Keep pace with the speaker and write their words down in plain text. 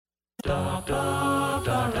Star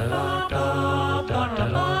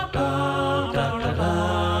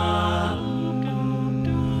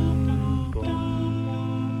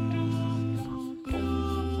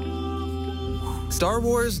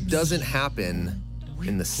Wars doesn't happen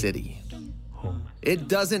in the city. It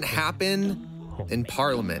doesn't happen in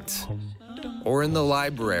Parliament or in the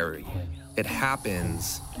library. It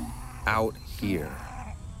happens out here,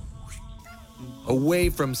 away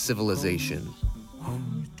from civilization,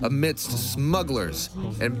 amidst smugglers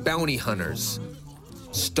and bounty hunters.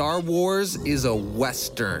 Star Wars is a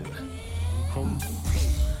Western,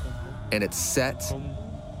 and it's set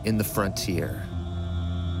in the frontier.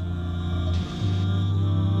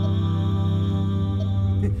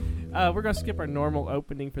 We're going to skip our normal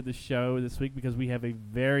opening for the show this week because we have a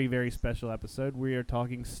very, very special episode. We are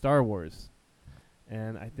talking Star Wars.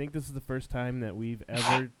 And I think this is the first time that we've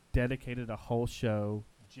ever dedicated a whole show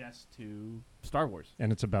just to Star Wars.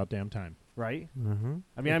 And it's about damn time. Right? Mm-hmm.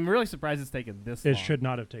 I mean, I'm really surprised it's taken this long. It should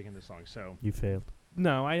not have taken this long, so. You failed.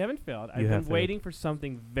 No, I haven't failed. I've been waiting for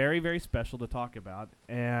something very, very special to talk about.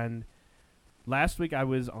 And last week I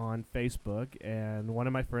was on Facebook, and one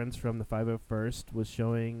of my friends from the 501st was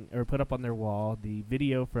showing, or put up on their wall, the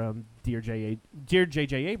video from Dear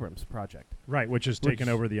J.J. Abrams project. Right, which has taken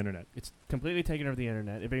over the internet. It's completely taken over the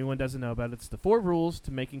internet. If anyone doesn't know about it, it's the 4 rules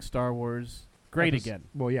to making Star Wars great again.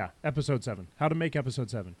 Well, yeah, Episode 7. How to make Episode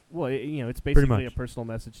 7. Well, it's basically a personal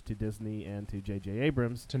message to Disney and to J.J.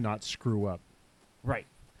 Abrams. To not screw up. Right.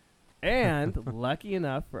 And lucky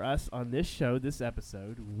enough for us on this show, this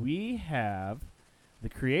episode, we have the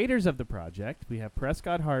creators of the project. We have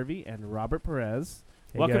Prescott Harvey and Robert Perez.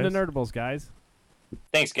 Hey, Welcome guys. to Nerdables, guys.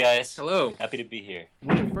 Thanks, guys. Hello. Happy to be here.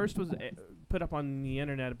 When it first was put up on the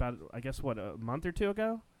internet about, I guess, a month or two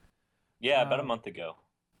ago? Yeah, about a month ago.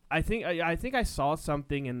 I think I saw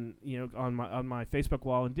something on my Facebook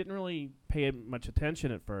wall and didn't really pay much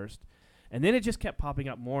attention at first. And then it just kept popping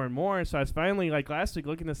up more and more. So I was finally, last week,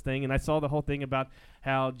 looking at this thing, and I saw the whole thing about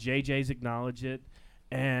how JJ's acknowledged it.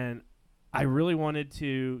 And I really wanted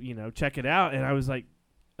to, check it out. And I was,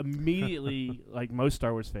 immediately, like most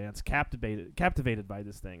Star Wars fans, captivated by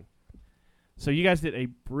this thing. So you guys did a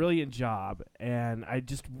brilliant job. And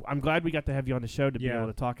I'm glad we got to have you on the show to be able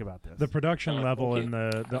to talk about this. The production level okay. and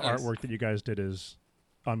the artwork that you guys did is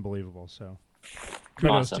unbelievable. So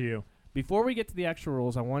kudos to you. Before we get to the actual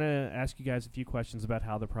rules, I want to ask you guys a few questions about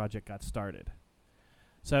how the project got started.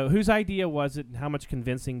 So whose idea was it, and how much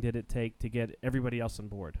convincing did it take to get everybody else on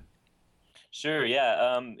board? Sure,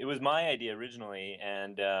 yeah. It was my idea originally,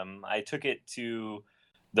 and I took it to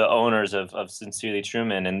the owners of Sincerely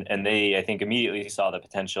Truman, and they, I think, immediately saw the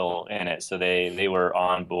potential in it, so they were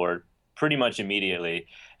on board pretty much immediately.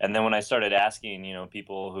 And then when I started asking,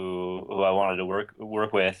 people who I wanted to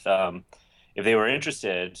work with, if they were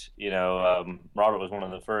interested, Robert was one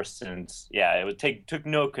of the first, and yeah, took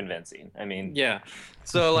no convincing. I mean, yeah.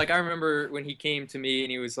 So I remember when he came to me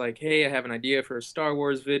and he was like, "Hey, I have an idea for a Star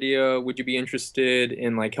Wars video. Would you be interested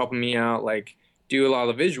in helping me out, do a lot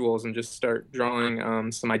of the visuals and just start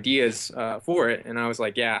drawing some ideas for it?" And I was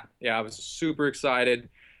like, yeah, I was super excited.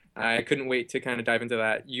 I couldn't wait to kind of dive into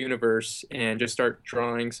that universe and just start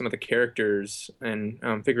drawing some of the characters and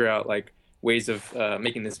figure out ways of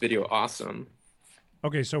making this video awesome.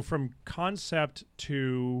 Okay, so from concept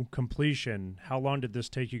to completion, how long did this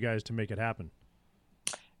take you guys to make it happen?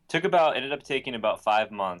 Ended up taking about 5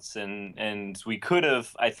 months, and we could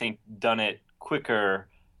have, I think, done it quicker,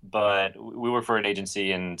 but we work for an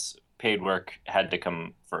agency and paid work had to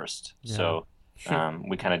come first. Yeah. So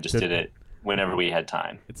we kind of just did it whenever we had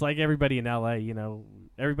time. It's like everybody in LA,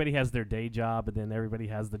 everybody has their day job, and then everybody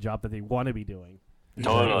has the job that they want to be doing.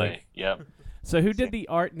 Totally. Yep. So who did the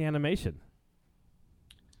art and animation?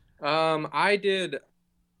 I did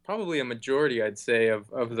probably a majority, I'd say, of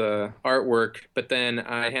the artwork, but then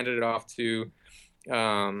I handed it off to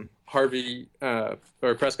Harvey or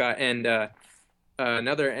Prescott and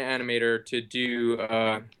another animator to do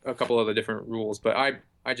a couple of the different rules. But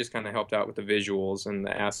I just kind of helped out with the visuals and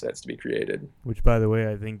the assets to be created. Which, by the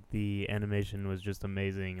way, I think the animation was just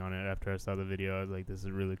amazing on it. After I saw the video, I was like, this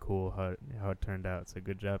is really cool how it turned out. So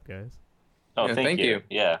good job, guys. Oh, yeah, thank you.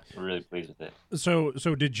 Yeah, we're really pleased with it. So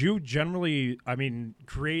did you generally,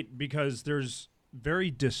 create, because there's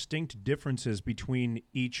very distinct differences between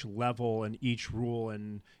each level and each rule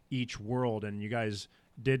and each world, and you guys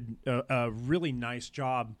did a really nice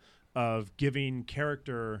job of giving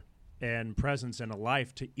character and presence and a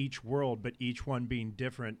life to each world, but each one being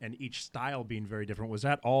different and each style being very different. Was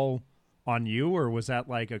that all on you, or was that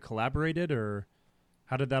a collaborated, or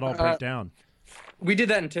how did that all break down? We did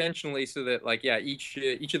that intentionally so that, like, yeah, each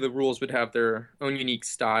of the rules would have their own unique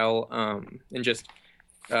style, and just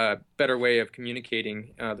better way of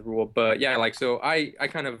communicating the rule. But yeah, like, so I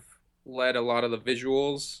kind of led a lot of the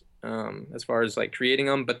visuals as far as like creating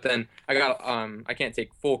them, but then I can't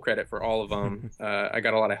take full credit for all of them. I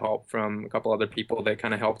got a lot of help from a couple other people that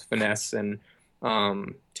kind of helped finesse and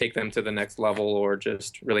take them to the next level, or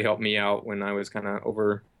just really helped me out when I was kind of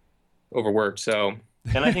overworked. So.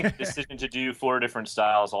 And I think the decision to do 4 different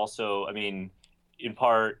styles also, I mean, in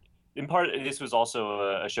part, this was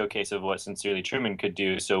also a showcase of what Sincerely Truman could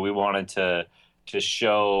do. So we wanted to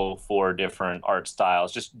show 4 different art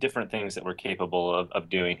styles, just different things that we're capable of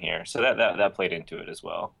doing here. So that played into it as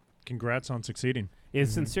well. Congrats on succeeding.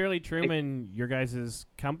 Is Sincerely Truman your guys'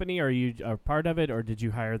 company? Are you a part of it, or did you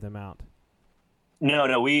hire them out?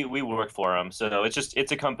 No, we work for them. So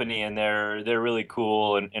it's a company, and they're really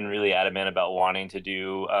cool and really adamant about wanting to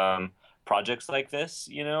do projects like this,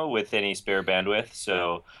 with any spare bandwidth.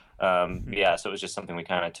 So yeah, so it was just something we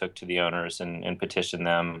kind of took to the owners and petitioned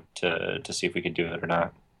them to see if we could do it or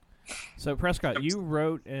not. So Prescott, you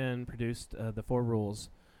wrote and produced the 4 rules.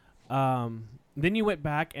 Then you went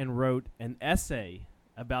back and wrote an essay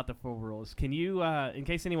about the 4 rules. Can you, in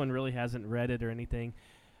case anyone really hasn't read it or anything,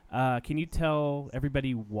 can you tell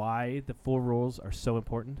everybody why the 4 rules are so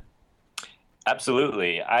important?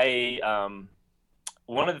 Absolutely.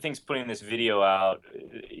 One of the things putting this video out,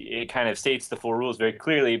 it kind of states the 4 rules very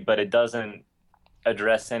clearly, but it doesn't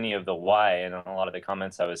address any of the why. And a lot of the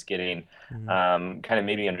comments I was getting kind of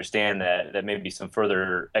made me understand that maybe some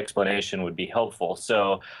further explanation would be helpful.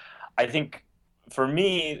 So I think for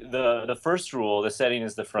me, the first rule, the setting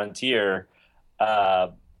is the frontier,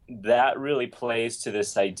 that really plays to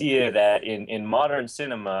this idea that in modern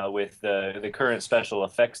cinema, with the current special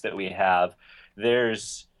effects that we have,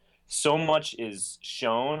 there's so much is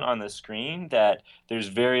shown on the screen that there's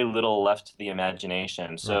very little left to the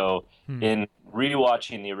imagination. So in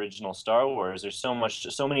rewatching the original Star Wars, there's so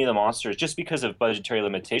many of the monsters, just because of budgetary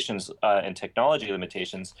limitations and technology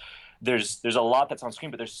limitations, there's a lot that's on screen,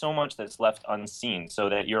 but there's so much that's left unseen, so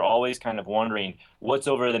that you're always kind of wondering what's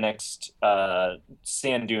over the next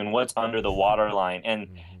sand dune, what's under the water line. And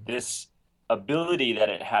this ability that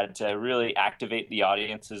it had to really activate the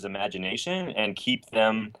audience's imagination and keep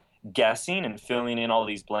them guessing and filling in all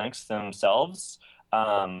these blanks themselves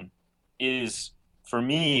is, for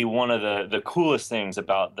me, one of the coolest things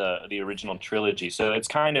about the original trilogy. So it's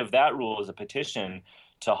kind of, that rule is a petition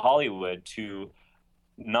to Hollywood to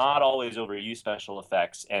not always overuse special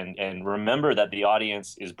effects and remember that the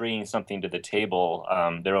audience is bringing something to the table,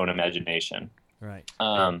 their own imagination. Right.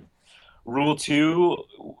 Rule 2,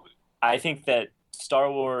 I think that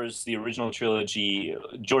Star Wars, the original trilogy,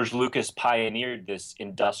 George Lucas pioneered this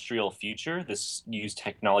industrial future, this used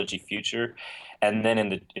technology future, and then in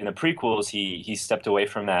the prequels he stepped away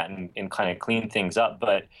from that and kind of cleaned things up.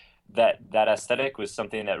 But that aesthetic was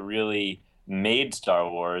something that really made Star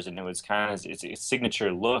Wars, and it was kind of its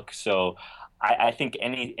signature look. So I think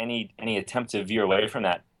any attempt to veer away from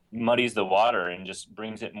that muddies the water and just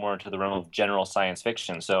brings it more into the realm of general science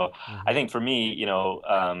fiction. So I think for me,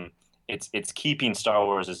 it's keeping Star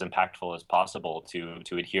Wars as impactful as possible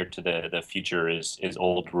to adhere to the future is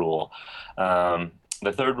old rule.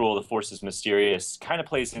 The third rule, the Force is mysterious, kind of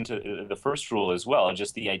plays into the first rule as well.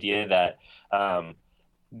 Just the idea that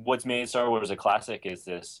what's made Star Wars a classic is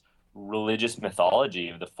this religious mythology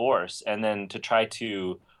of the Force, and then to try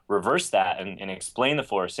to reverse that and explain the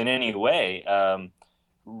Force in any way,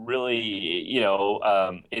 really,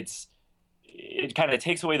 it kind of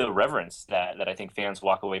takes away the reverence that I think fans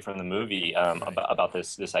walk away from the movie about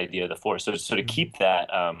this idea of the Force. So to keep that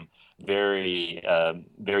very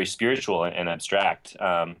very spiritual and abstract,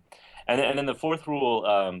 and then the fourth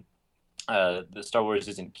rule. The Star Wars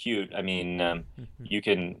isn't cute. I mean, you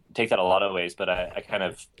can take that a lot of ways, but I kind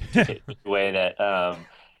of took it the way that, I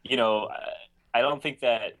don't think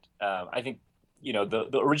that, I think,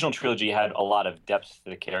 the original trilogy had a lot of depth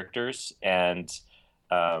to the characters, and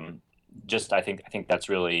just I think that's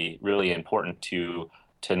really, really important to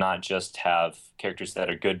not just have characters that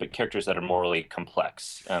are good, but characters that are morally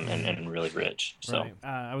complex and really rich. So right.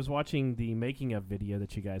 I was watching the making of video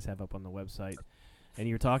that you guys have up on the website. And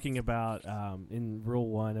you're talking about in Rule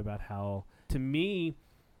 1 about how, to me,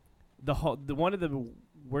 one of the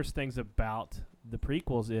worst things about the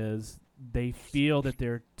prequels is they feel that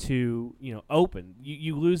they're too open.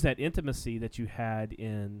 You lose that intimacy that you had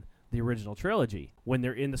in the original trilogy when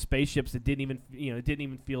they're in the spaceships. It didn't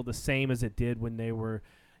even feel the same as it did when they were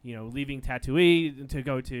leaving Tatooine to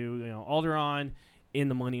go to Alderaan in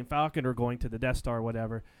the Millennium Falcon or going to the Death Star or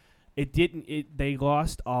whatever. it didn't. They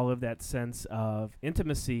lost all of that sense of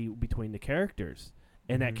intimacy between the characters,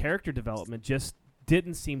 and that character development just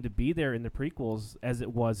didn't seem to be there in the prequels as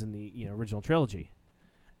it was in the original trilogy.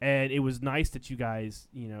 And it was nice that you guys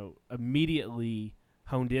immediately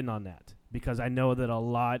honed in on that, because I know that a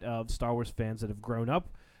lot of Star Wars fans that have grown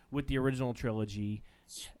up with the original trilogy,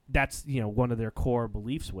 that's one of their core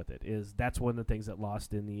beliefs with it is that's one of the things that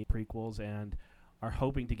lost in the prequels, and are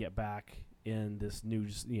hoping to get back in this new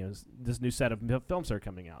set of films that are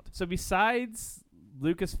coming out. So besides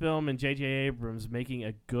Lucasfilm and J.J. Abrams making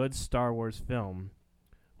a good Star Wars film,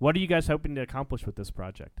 what are you guys hoping to accomplish with this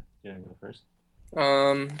project? You want to go first?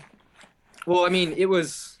 Well, I mean, it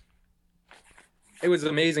was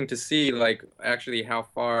amazing to see like actually how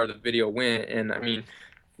far the video went, and I mean,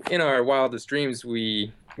 in our wildest dreams,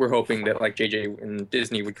 we were hoping that like JJ and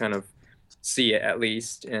Disney would kind of see it at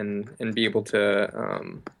least, and be able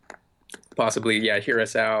to possibly hear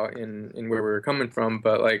us out in where we were coming from.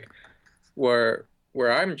 But like where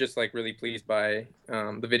I'm just like really pleased by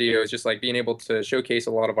the video is just like being able to showcase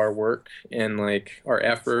a lot of our work and like our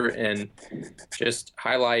effort, and just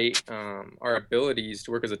highlight our abilities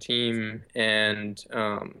to work as a team, and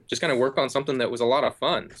just kind of work on something that was a lot of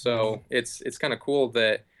fun. So it's kind of cool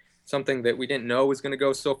that something that we didn't know was going to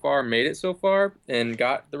go so far made it so far and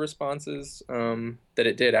got the responses that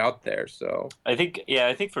it did out there. So I think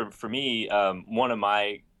for me, one of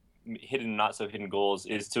my hidden, not so hidden goals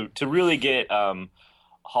is to really get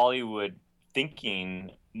Hollywood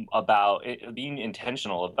thinking about it, being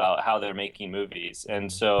intentional about how they're making movies. And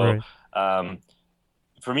so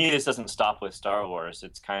for me, this doesn't stop with Star Wars.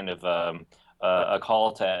 It's kind of a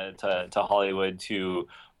call to Hollywood to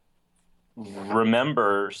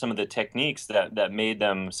remember some of the techniques that made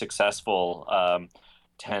them successful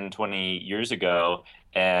 10, 20 years ago,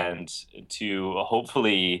 and to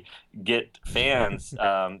hopefully get fans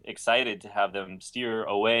excited to have them steer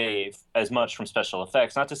away as much from special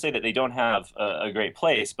effects. Not to say that they don't have a great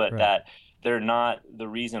place, but that they're not the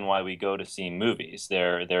reason why we go to see movies.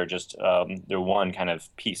 They're just they're one kind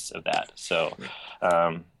of piece of that. So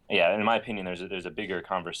in my opinion, there's a bigger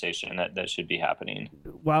conversation that should be happening.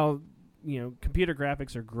 While computer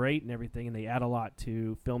graphics are great and everything, and they add a lot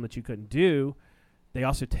to film that you couldn't do, they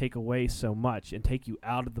also take away so much and take you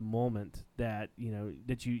out of the moment that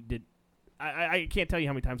that you did. I can't tell you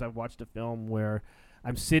how many times I've watched a film where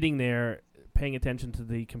I'm sitting there paying attention to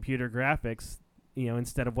the computer graphics,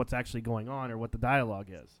 instead of what's actually going on or what the dialogue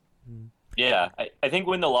is. Yeah, I think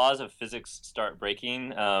when the laws of physics start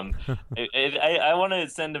breaking, I want to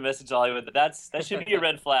send a message to Hollywood that should be a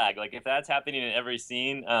red flag. Like if that's happening in every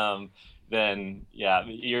scene, then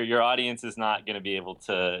your audience is not going to be able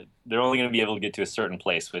to. They're only going to be able to get to a certain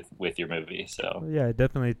place with your movie. So yeah, it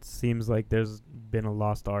definitely seems like there's been a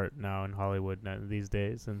lost art now in Hollywood these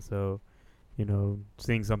days, and so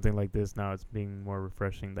seeing something like this now, it's being more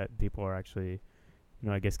refreshing that people are actually,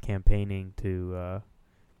 I guess, campaigning to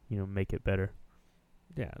make it better.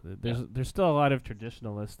 Yeah, there's still a lot of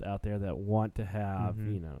traditionalists out there that want to have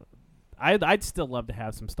I'd still love to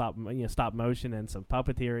have some stop motion and some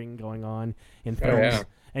puppeteering going on in films,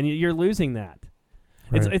 and you're losing that.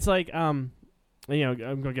 Right. It's like I'm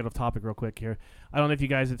gonna get off topic real quick here. I don't know if you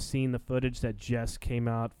guys have seen the footage that just came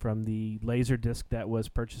out from the Laserdisc that was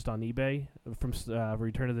purchased on eBay from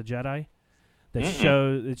Return of the Jedi.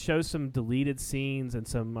 That shows some deleted scenes and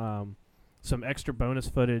some extra bonus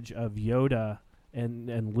footage of Yoda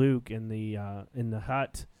and Luke in the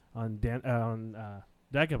hut on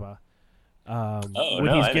Dagobah. When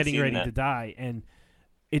he's getting ready to die, and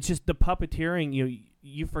it's just the puppeteering.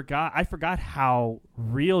 I forgot how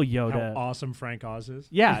real Yoda, how awesome Frank Oz is.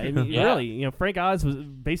 Yeah, I mean, really, Frank Oz was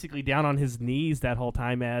basically down on his knees that whole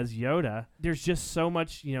time as Yoda. There's just so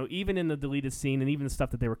much, even in the deleted scene, and even the stuff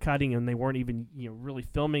that they were cutting, and they weren't even really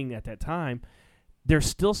filming at that time. There's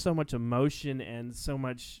still so much emotion and so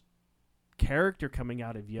much character coming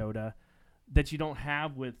out of Yoda that you don't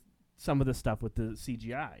have with some of the stuff with the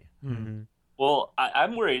CGI. Mm-hmm. Well,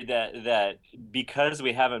 I'm worried that because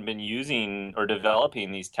we haven't been using or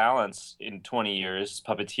developing these talents in 20 years,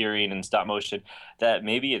 puppeteering and stop motion, that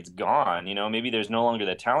maybe it's gone. Maybe there's no longer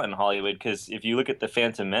the talent in Hollywood, because if you look at the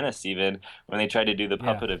Phantom Menace, even when they tried to do the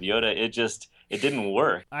puppet of Yoda, it didn't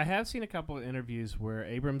work. I have seen a couple of interviews where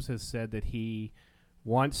Abrams has said that he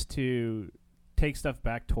wants to take stuff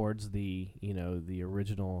back towards the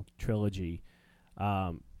original trilogy.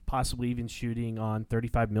 Possibly even shooting on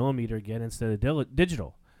 35 millimeter again instead of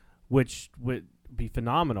digital, which would be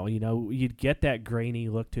phenomenal. You'd get that grainy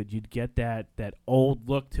look to it. You'd get that old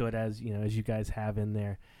look to it as you guys have in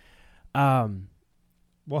there.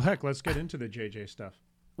 Well, heck, let's get into the JJ stuff.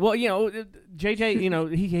 Well, you know, JJ, you know,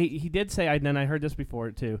 he did say, and I heard this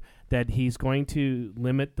before too, that he's going to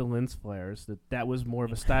limit the lens flares. That was more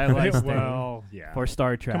of a stylized well, thing yeah. for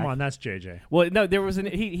Star Trek. Come on, that's JJ. Well, no, there was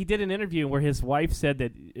he did an interview where his wife said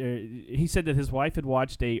that he said that his wife had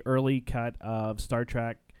watched a early cut of Star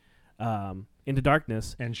Trek Into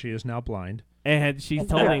Darkness, And she is now blind. and she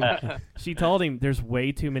told him there's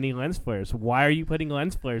way too many lens flares. Why are you putting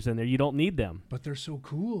lens flares in there? You don't need them. But they're so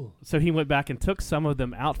cool. So he went back and took some of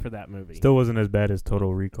them out for that movie. Still wasn't as bad as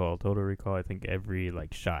Total Recall. Total Recall, I think every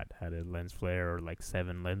like shot had a lens flare or like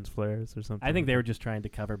 7 lens flares or something. I think they were just trying to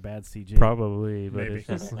cover bad CG. probably, but Maybe. it's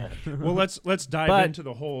just like, Well, let's dive But into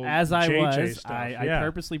the whole As I JJ was, stuff. I Yeah.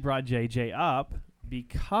 purposely brought JJ up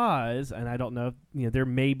because, and I don't know, if, you know, there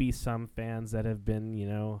may be some fans that have been, you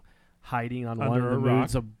know, hiding on one Under of the a rock.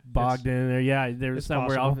 moods of Bogdan. There, yeah, there's it's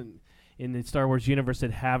somewhere possible. else in the Star Wars universe that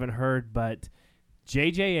haven't heard, but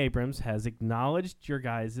J.J. Abrams has acknowledged your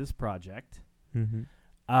guys' project. mhm.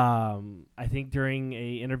 I think during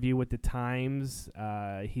a interview with the Times,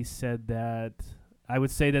 he said that I would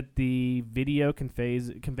say that the video conveys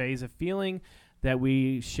a feeling that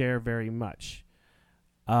we share very much.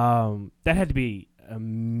 That had to be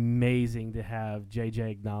amazing to have JJ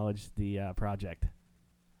acknowledge the project.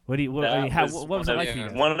 What do you? What, I mean, how, what was it like for you?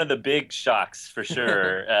 One of the big shocks for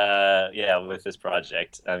sure. Yeah, with this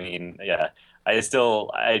project. I mean, yeah, I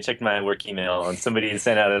checked my work email and somebody had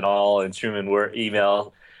sent out an all and Truman work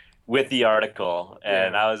email with the article,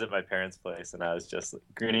 and I was at my parents' place and I was just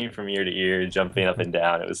grinning from ear to ear, jumping up and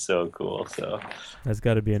down. It was so cool. So That's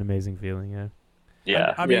got to be an amazing feeling, yeah.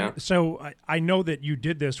 yeah. I mean, Yeah. so I know that you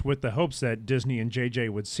did this with the hopes that Disney and JJ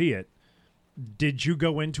would see it. Did you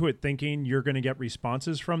go into it thinking you're going to get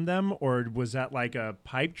responses from them, or was that like a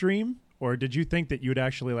pipe dream, or did you think that you'd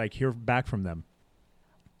actually like hear back from them?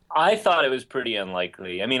 I thought it was pretty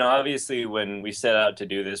unlikely. I mean, obviously, when we set out to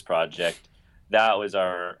do this project, that was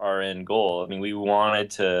our end goal. I mean, we wanted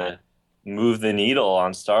to move the needle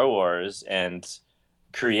on Star Wars and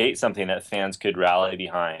create something that fans could rally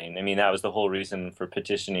behind. I mean, that was the whole reason for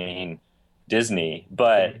petitioning Disney.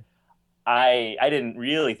 But I didn't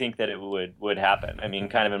really think that it would happen. I mean,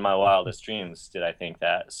 kind of in my wildest dreams did I think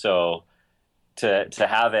that. So to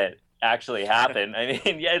have it actually happen, I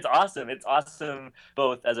mean, yeah, it's awesome. It's awesome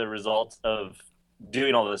both as a result of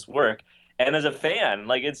doing all this work and as a fan.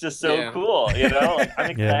 Like, it's just so cool, you know? Like,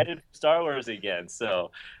 I'm excited for Star Wars again.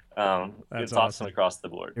 So it's awesome across the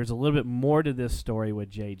board. There's a little bit more to this story with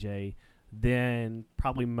JJ than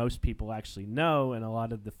probably most people actually know, and a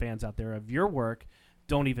lot of the fans out there of your work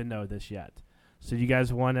don't even know this yet. So you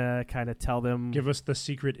guys want to kind of tell them? Give us the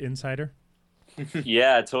secret insider.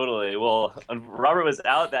 Yeah, totally. Well, Robert was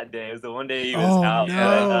out that day. It was the one day he was out.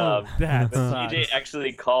 No. That CJ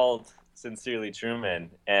actually called Sincerely Truman,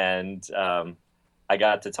 and I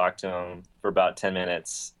got to talk to him for about 10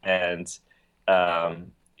 minutes, and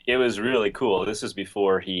it was really cool. This was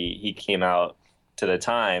before he came out to the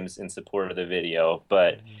Times in support of the video,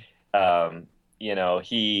 but you know,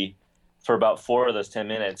 for about 4 of those 10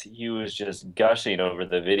 minutes, he was just gushing over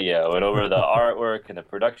the video and over the artwork and the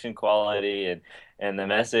production quality and the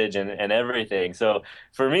message and everything. So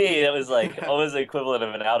for me, it was like always the equivalent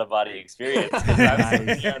of an out-of-body experience, because I'm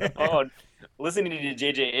sitting here on the phone listening to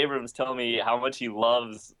J.J. Abrams tell me how much he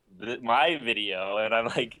loves my video, and I'm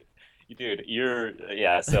like, dude,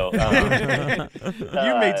 so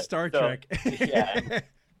You made Star Trek. Yeah,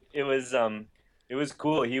 it was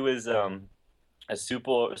cool. He was a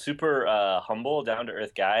super humble, down to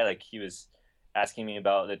earth guy. Like, he was asking me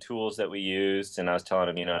about the tools that we used, and I was telling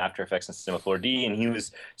him, you know, After Effects and Cinema 4D, and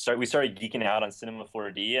we started geeking out on Cinema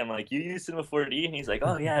 4D. I'm like, you use Cinema 4D? And he's like,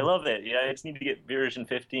 oh yeah, I love it. Yeah, I just need to get version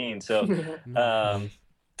 15. So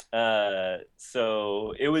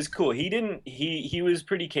so it was cool. He was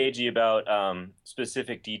pretty cagey about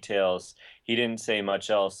specific details. He didn't say much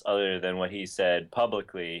else other than what he said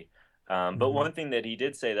publicly. But one thing that he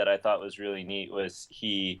did say that I thought was really neat was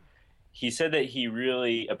he said that he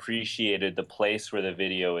really appreciated the place where the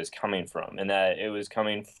video is coming from, and that it was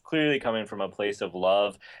clearly coming from a place of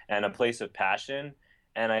love and a place of passion.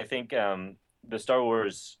 And I think the Star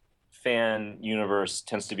Wars fan universe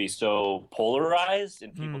tends to be so polarized,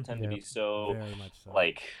 and people tend to be so, very much so.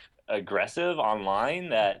 like, aggressive online,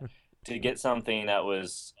 that to get something that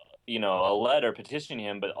was, you know, a letter petitioning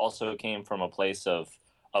him, but also came from a place of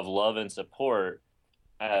love and support,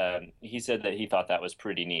 he said that he thought that was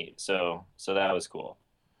pretty neat. So that was cool.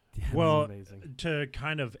 Yeah, that's Well, amazing. to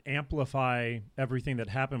kind of amplify everything that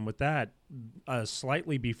happened with that,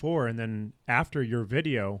 slightly before and then after your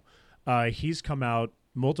video, he's come out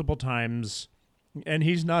multiple times, and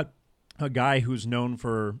he's not a guy who's known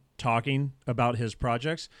for talking about his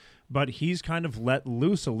projects, but he's kind of let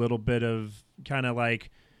loose a little bit of kind of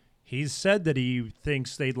like, he's said that he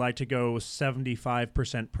thinks they'd like to go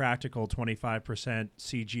 75% practical, 25%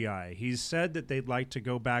 CGI. He's said that they'd like to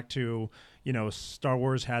go back to, Star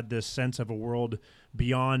Wars had this sense of a world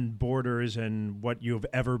beyond borders and what you've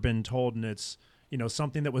ever been told, and it's,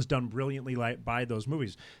 something that was done brilliantly by those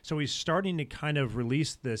movies. So he's starting to kind of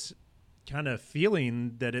release this kind of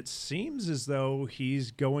feeling that it seems as though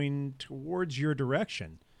he's going towards your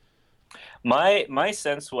direction. My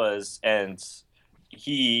sense was, and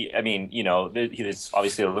there's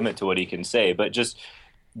obviously a limit to what he can say, but just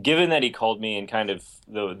given that he called me and kind of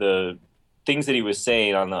the things that he was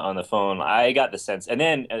saying on the phone, I got the sense, and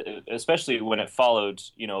then especially when it followed,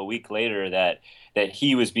 a week later that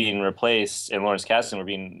he was being replaced and Lawrence Kasdan were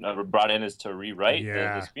being brought in as to rewrite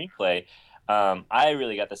the screenplay. I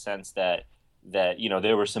really got the sense that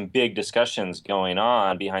there were some big discussions going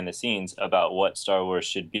on behind the scenes about what Star Wars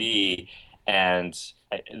should be, and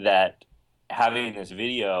that having this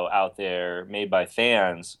video out there made by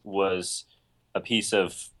fans was a piece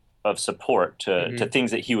of support to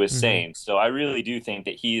things that he was saying. So I really do think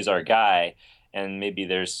that he's our guy, and maybe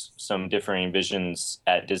there's some differing visions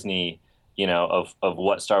at Disney, of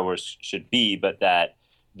what Star Wars should be, but that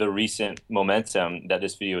the recent momentum that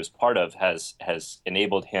this video is part of has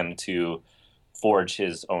enabled him to forge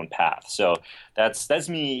his own path. So that's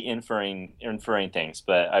me inferring things,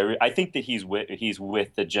 but I think that he's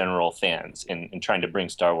with the general fans in trying to bring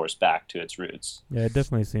Star Wars back to its roots. Yeah, it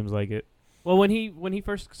definitely seems like it. Well, when he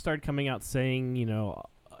first started coming out saying,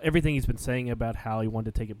 everything he's been saying about how he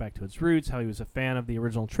wanted to take it back to its roots, how he was a fan of the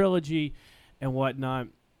original trilogy and whatnot,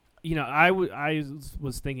 I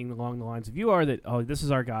was thinking along the lines of you are that, this is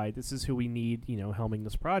our guy, this is who we need, helming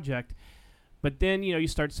this project. But then, you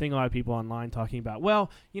start seeing a lot of people online talking about,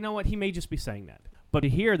 well, you know what, he may just be saying that. But to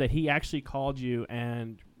hear that he actually called you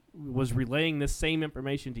and was relaying this same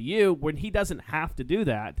information to you when he doesn't have to do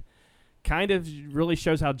that, kind of really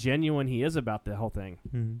shows how genuine he is about the whole thing.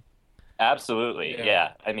 Mm-hmm. Absolutely,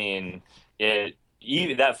 yeah. I mean,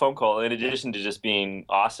 even that phone call, in addition to just being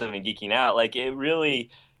awesome and geeking out, like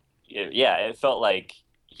it felt like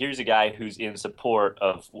here's a guy who's in support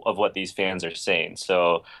of what these fans are saying.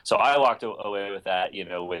 So I walked away with that,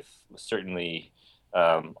 with certainly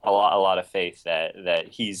a lot of faith that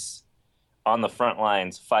he's on the front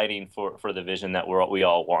lines fighting for the vision that we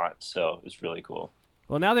all want. So it's really cool.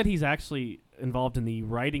 Well, now that he's actually involved in the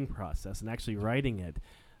writing process and actually writing it,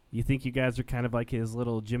 you think you guys are kind of like his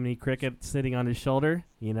little Jiminy Cricket sitting on his shoulder?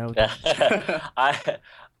 Because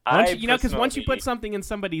once you put something in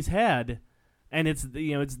somebody's head and it's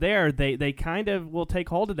there, they kind of will take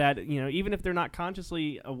hold of that, even if they're not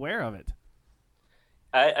consciously aware of it.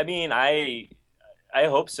 I mean, I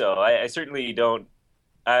hope so. I certainly don't.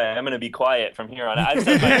 I'm going to be quiet from here on.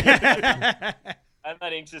 I'm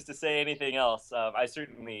not anxious to say anything else. I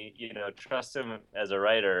certainly, trust him as a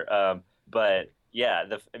writer. But yeah,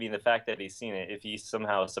 the fact that he's seen it, if he's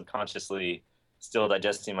somehow subconsciously still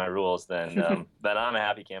digesting my rules, then I'm a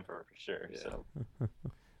happy camper for sure. Yeah. So.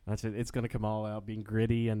 That's it. It's going to come all out being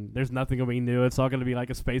gritty, and there's nothing going to be new. It's all going to be like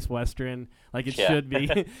a space western, like it should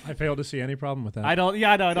be. I fail to see any problem with that. I don't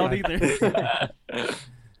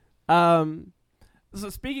either. So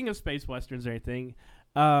speaking of space westerns or anything,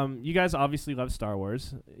 you guys obviously love Star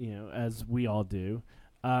Wars, as we all do.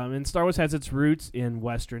 And Star Wars has its roots in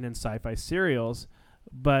Western and sci-fi serials,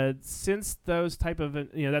 but since those type of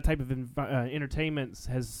entertainment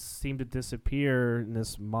has seemed to disappear in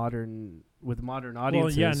this modern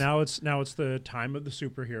audiences. Well, yeah, now it's the time of the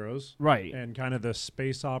superheroes, right? And kind of the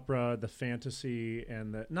space opera, the fantasy,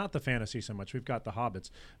 and not the fantasy so much. We've got the Hobbits,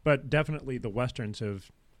 but definitely the Westerns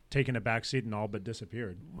have taken a backseat and all but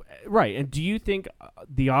disappeared. Right. And do you think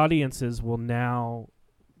the audiences will now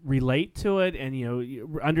relate to it and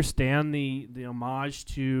understand the homage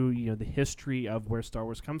to the history of where Star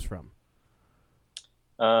Wars comes from?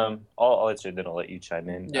 I'll answer, then I'll let you chime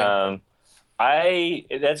in. Yeah.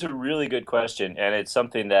 That's a really good question, and it's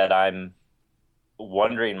something that I'm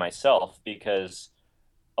wondering myself, because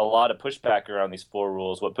a lot of pushback around these 4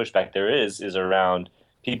 rules, what pushback there is around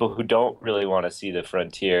people who don't really want to see the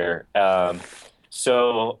frontier.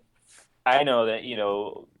 So I know that,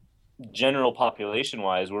 general population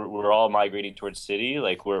wise, we're all migrating towards city.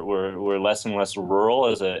 Like we're less and less rural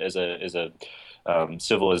as a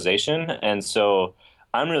civilization. And so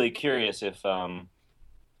I'm really curious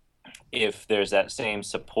if there's that same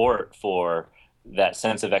support for that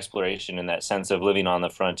sense of exploration and that sense of living on the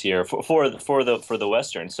frontier for the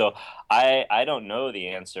Western. So I don't know the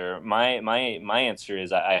answer. My answer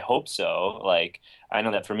is I hope so. Like, I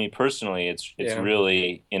know that for me personally, it's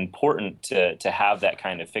really important to have that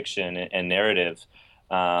kind of fiction and narrative.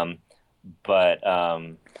 But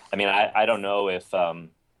I mean, I don't know if I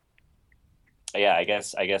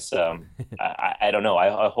guess I don't know.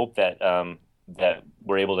 I hope that that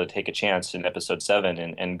we're able to take a chance in episode 7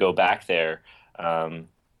 and go back there.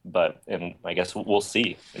 But I guess we'll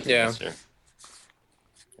see. Yeah.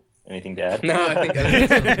 Anything to add? No, I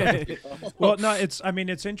think. Well, no,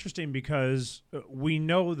 it's interesting because we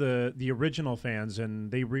know the original fans,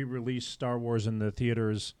 and they re-released Star Wars in the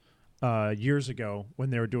theaters years ago when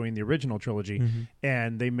they were doing the original trilogy,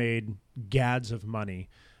 and they made gads of money.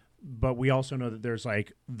 But we also know that there's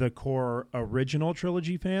like the core original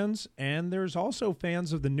trilogy fans, and there's also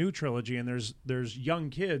fans of the new trilogy, and there's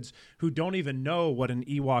young kids who don't even know what an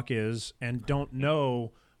Ewok is and don't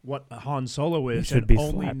know what Han Solo is and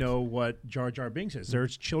only know what Jar Jar Binks is.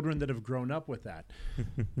 There's children that have grown up with that.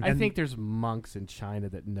 I think there's monks in China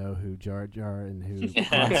that know who Jar Jar and who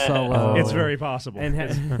Han Solo. It's very possible. And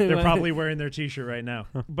they're probably wearing their T-shirt right now.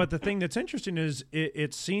 But the thing that's interesting is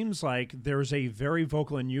it seems like there's a very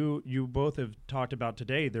vocal, and you both have talked about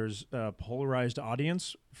today, there's a polarized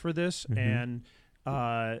audience for this, and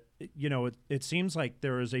it seems like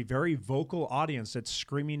there is a very vocal audience that's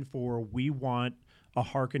screaming for, we want a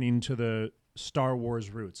hearkening to the Star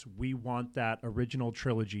Wars roots. We want that original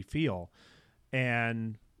trilogy feel.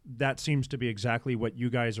 And that seems to be exactly what you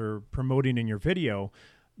guys are promoting in your video.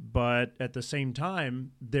 But at the same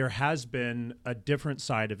time, there has been a different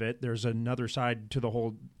side of it. There's another side to the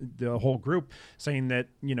whole group saying that,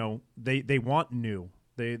 they want new.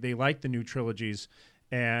 They like the new trilogies.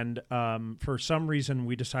 And for some reason,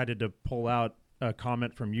 we decided to pull out a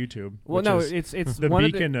comment from YouTube. Well, no, it's the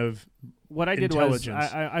beacon of what I did was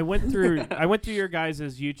I went through your guys'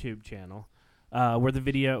 YouTube channel where the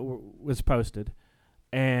video was posted,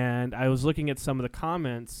 and I was looking at some of the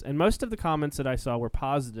comments, and most of the comments that I saw were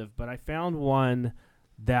positive, but I found one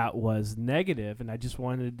that was negative, and I just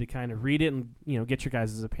wanted to kind of read it and get your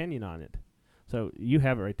guys' opinion on it. So you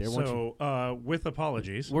have it right there. So with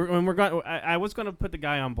apologies, I was going to put the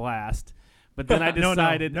guy on blast. But then I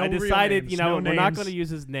decided, no we're not going to use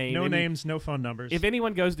his name. No names, no phone numbers. If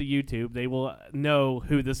anyone goes to YouTube, they will know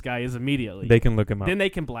who this guy is immediately. They can look him up. Then they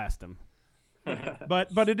can blast him.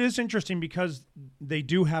 But it is interesting because they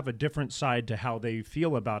do have a different side to how they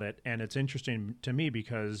feel about it, and it's interesting to me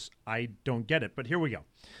because I don't get it. But here we go.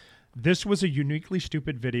 This was a uniquely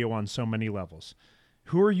stupid video on so many levels.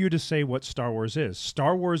 Who are you to say what Star Wars is?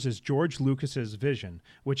 Star Wars is George Lucas's vision,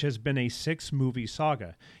 which has been a 6-movie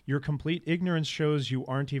saga. Your complete ignorance shows you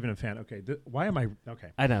aren't even a fan. Okay, why am I... Okay.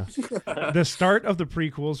 I know. The start of the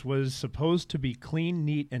prequels was supposed to be clean,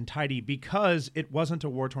 neat, and tidy because it wasn't a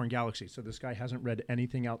war-torn galaxy. So this guy hasn't read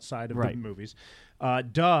anything outside of the movies.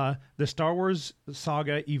 The Star Wars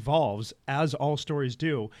saga evolves, as all stories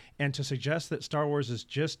do, and to suggest that Star Wars is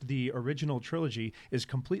just the original trilogy is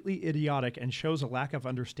completely idiotic and shows a lack of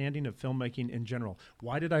understanding of filmmaking in general.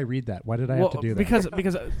 Why did I read that? Why did I have to do that?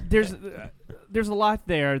 Because there's a lot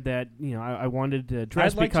there that I wanted to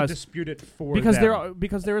address. I'd like to dispute it for because them. there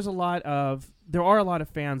are a lot of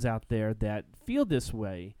fans out there that feel this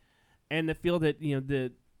way, and that feel that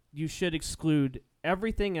that you should exclude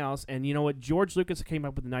everything else. And you know what? George Lucas came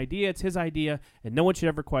up with an idea. It's his idea, and no one should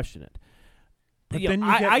ever question it. But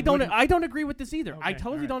I don't agree with this either. Okay, I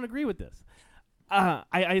totally don't agree with this.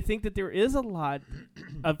 I think that there is a lot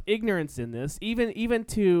of ignorance in this, even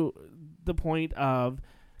to the point of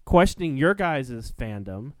questioning your guys'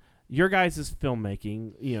 fandom, your guys'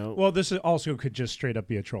 filmmaking. Well, this also could just straight up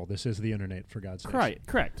be a troll. This is the internet, for God's sake. Right,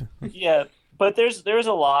 correct. Yeah, but there's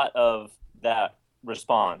a lot of that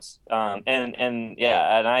response, and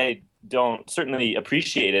I don't certainly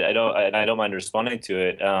appreciate it. I don't mind responding to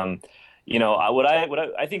it. I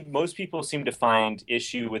think most people seem to find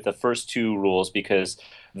issue with the first 2 rules because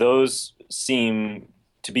those seem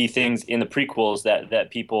to be things in the prequels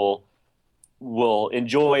that people will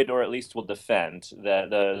enjoy or at least will defend,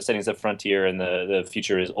 that the settings of frontier and the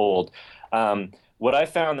future is old. What I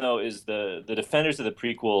found, though, is the defenders of the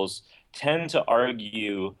prequels tend to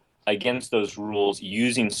argue against those rules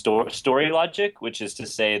using story logic, which is to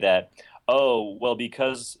say that, oh, well,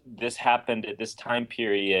 because this happened at this time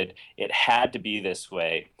period, it had to be this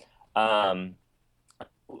way,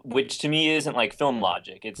 which to me isn't like film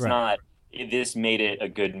logic. It's not, this made it a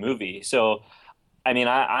good movie. So, I mean,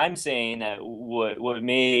 I'm saying that what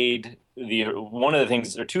made one of the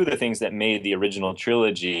things, or 2 of the things that made the original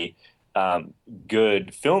trilogy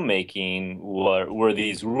good filmmaking were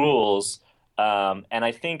these rules. And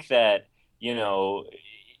I think that,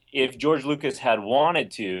 if George Lucas had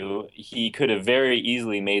wanted to, he could have very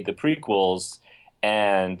easily made the prequels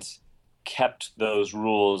and kept those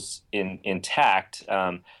rules intact.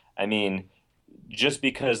 I mean, just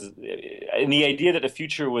because, and the idea that the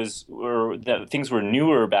future or that things were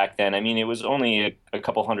newer back then, I mean, it was only a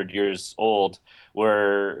couple hundred years old,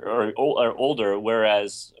 or older,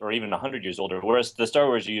 whereas, or even 100 years older, whereas the Star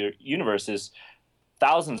Wars universe is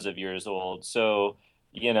thousands of years old. So,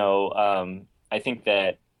 I think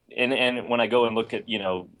that, and when I go and look at,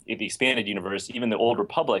 the expanded universe, even the Old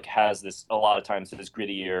Republic has a lot of times this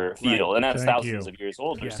grittier feel, and that's thousands of years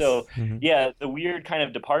older. Yes. So, yeah, the weird kind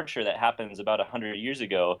of departure that happens about 100 years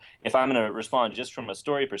ago, if I'm going to respond just from a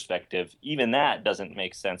story perspective, even that doesn't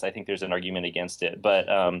make sense. I think there's an argument against it. But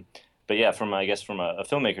yeah, from a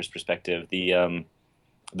filmmaker's perspective, the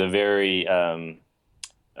very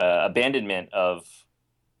abandonment of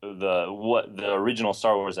the original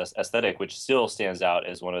Star Wars aesthetic, which still stands out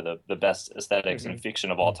as one of the best aesthetics in fiction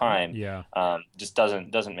of all time, just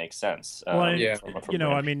doesn't make sense. I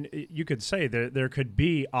mean, you could say there could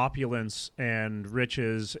be opulence and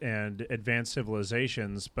riches and advanced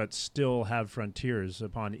civilizations, but still have frontiers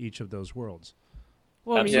upon each of those worlds.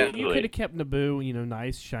 Well, I mean, you could have kept Naboo,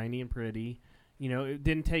 nice, shiny, and pretty. It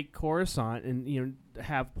didn't take Coruscant and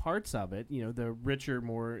have parts of it. The richer,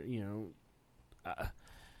 more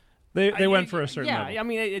They went for a certain level. Yeah, I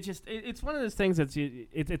mean, it's one of those things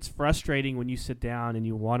it's frustrating when you sit down and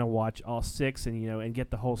you want to watch all six and get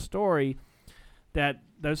the whole story. That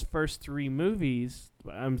those first three movies,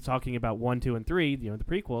 I'm talking about 1, 2, and 3, the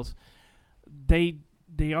prequels, they're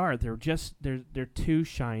too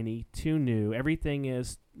shiny, too new. Everything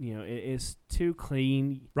is is too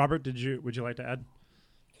clean. Robert, would you like to add?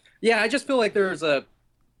 Yeah, I just feel like there's an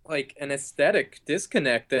aesthetic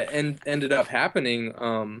disconnect that ended up happening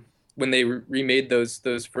when they remade those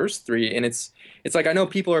first three, and it's like, I know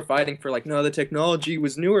people are fighting for like, no, the technology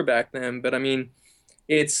was newer back then, but I mean,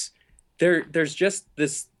 there's just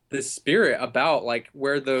this spirit about like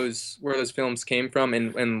where those films came from,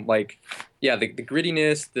 and like, yeah, the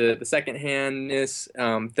grittiness, the secondhandness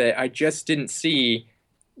that I just didn't see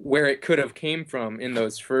where it could have came from in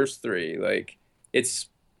those first three. Like it's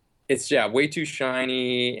way too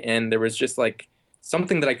shiny, and there was just like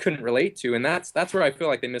something that I couldn't relate to, and that's where I feel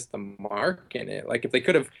like they missed the mark in it. Like if they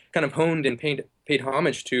could have kind of honed and paid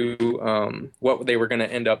homage to what they were going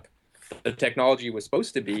to end up, the technology was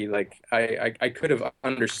supposed to be, like I could have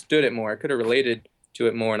understood it more. I could have related to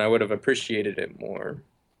it more, and I would have appreciated it more.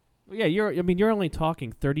 Yeah, you're only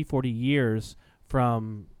talking 30, 40 years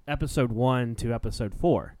from episode 1 to episode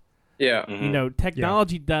 4. Yeah. Mm-hmm.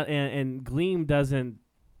 Technology and Gleam doesn't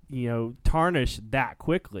tarnish that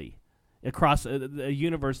quickly across a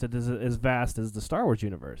universe that is as vast as the Star Wars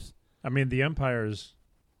universe. I mean, the Empire's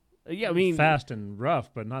fast and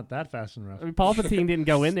rough, but not that fast and rough. I mean, Palpatine didn't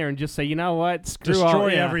go in there and just say, you know what, destroy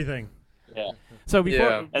everything. Yeah. So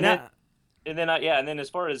before, and then as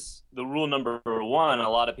far as the rule number 1, a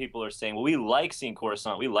lot of people are saying, well, we like seeing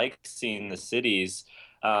Coruscant, we like seeing the cities.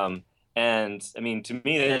 And I mean, to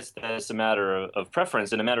me, that's a matter of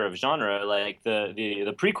preference and a matter of genre. Like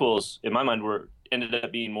the prequels, in my mind, ended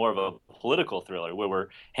up being more of a political thriller where we're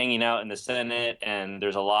hanging out in the Senate and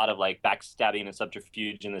there's a lot of like backstabbing and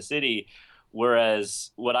subterfuge in the city.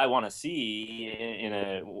 Whereas what I want to see in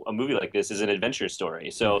a movie like this is an adventure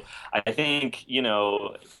story. So I think,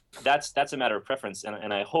 that's a matter of preference.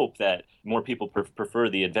 And I hope that more people prefer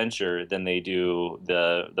the adventure than they do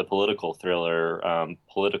the political thriller,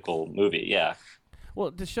 political movie. Yeah.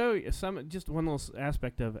 Well, to show just one little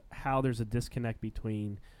aspect of how there's a disconnect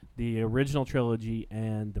between the original trilogy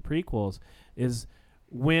and the prequels is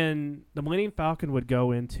when the Millennium Falcon would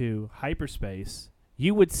go into hyperspace,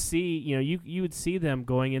 you would see, you would see them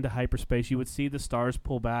going into hyperspace. You would see the stars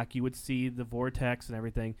pull back. You would see the vortex and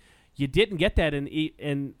everything. You didn't get that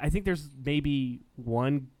in I think there's maybe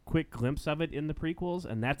one quick glimpse of it in the prequels,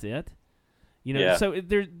 and that's it. So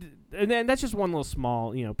and then that's just one little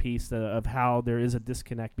small, piece of how there is a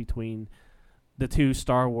disconnect between the two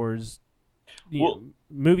Star Wars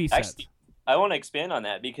movie sets. Actually, I want to expand on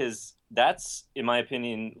that because that's, in my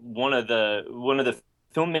opinion, one of the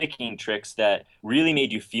filmmaking tricks that really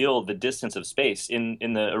made you feel the distance of space. In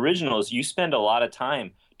the originals, you spend a lot of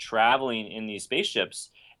time traveling in these spaceships,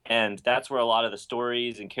 and that's where a lot of the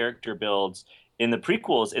stories and character builds. In the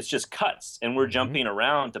prequels, it's just cuts, and we're jumping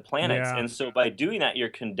around to planets. Yeah. And so by doing that, you're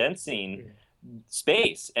condensing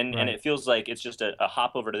space, and it feels like it's just a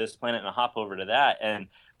hop over to this planet and a hop over to that, and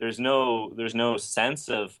there's no sense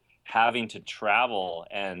of having to travel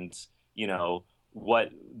and what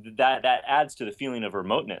that adds to the feeling of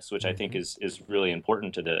remoteness, which I think is really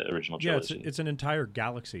important to the original trilogy. Yeah, it's an entire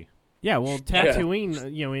galaxy. Yeah, well, Tatooine,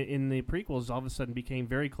 in the prequels, all of a sudden became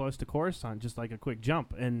very close to Coruscant, just like a quick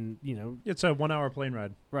jump, and it's a 1 hour plane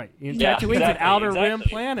ride. Right, Yeah, Tatooine's an outer rim exactly.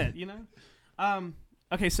 planet,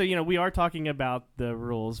 Okay, so we are talking about the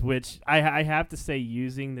rules, which I have to say,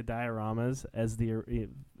 using the dioramas as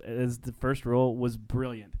the first rule was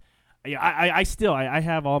brilliant. Yeah, I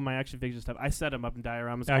have all my action figure stuff. I set them up in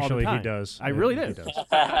dioramas all the Actually, time. he does. I really He did. does.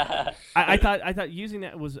 I thought using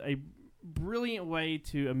that was a brilliant way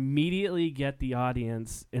to immediately get the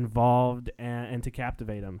audience involved and to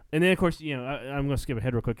captivate them. And then, of course, I'm going to skip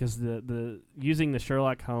ahead real quick because the using the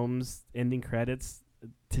Sherlock Holmes ending credits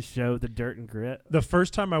to show the dirt and grit. The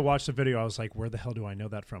first time I watched the video, I was like, where the hell do I know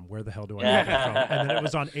that from? Where the hell do I know that from? And then it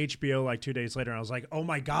was on HBO like 2 days later, and I was like, oh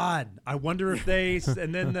my God, I wonder if they,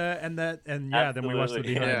 and then then we watched the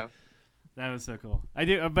Absolutely. behind. Yeah. That was so cool. I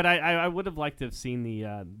do, but I would have liked to have seen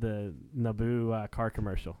the Naboo car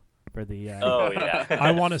commercial for the. Oh yeah.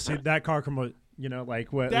 I want to see that car commercial,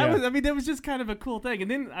 like what? That yeah. was, that was just kind of a cool thing. And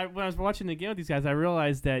then when I was watching the game with these guys, I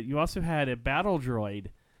realized that you also had a battle droid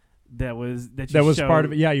that was part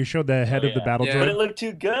of it. Yeah, you showed the head of the battle Yeah. But it droid. looked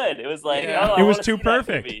too good. It was like, Yeah. I It was wanna too see that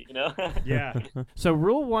perfect. movie, Yeah. So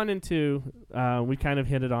rule 1 and 2, we kind of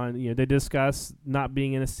hit it on. They discuss not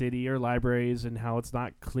being in a city or libraries and how it's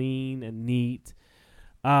not clean and neat.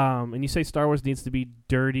 And you say Star Wars needs to be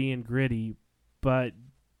dirty and gritty, but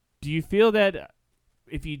do you feel that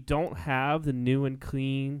if you don't have the new and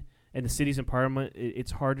clean and the cities and parliament,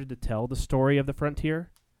 it's harder to tell the story of the frontier?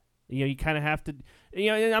 You kind of have to.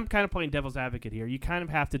 I'm kind of playing devil's advocate here. You kind of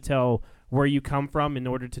have to tell where you come from in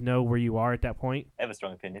order to know where you are at that point. I have a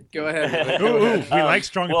strong opinion. Go ahead. Ooh, we like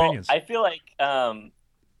strong opinions. I feel like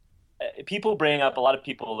people bring up, a lot of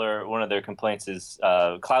people, one of their complaints is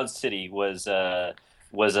Cloud City was a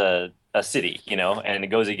city, and it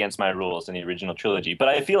goes against my rules in the original trilogy. But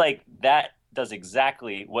I feel like that does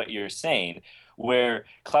exactly what you're saying, where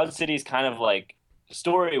Cloud City is kind of like,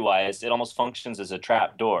 story-wise, it almost functions as a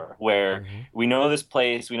trap door where we know this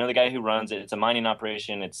place, we know the guy who runs it, it's a mining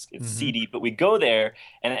operation, it's seedy, but we go there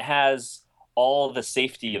and it has all the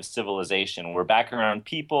safety of civilization. We're back around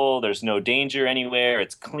people, there's no danger anywhere,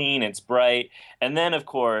 it's clean, it's bright, and then of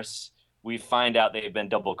course we find out they've been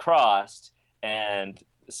double-crossed and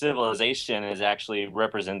civilization is actually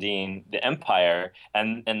representing the empire,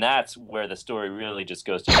 and that's where the story really just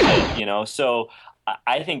goes to shit, So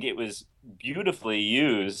I think it was beautifully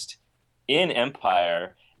used in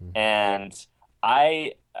Empire, and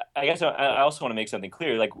I guess I also want to make something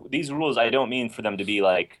clear. Like, these rules, I don't mean for them to be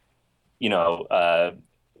like,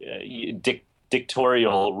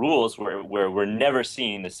 dictatorial rules where we're never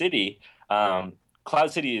seeing the city.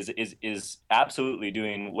 Cloud City is absolutely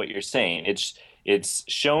doing what you're saying. It's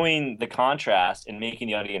showing the contrast and making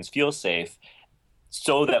the audience feel safe,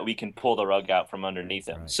 so that we can pull the rug out from underneath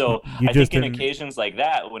them. Right. So I think in occasions like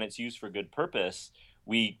that, when it's used for good purpose,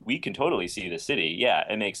 we can totally see the city. Yeah,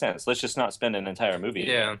 it makes sense. Let's just not spend an entire movie.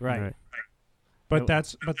 Yeah, right. But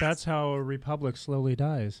that's how a republic slowly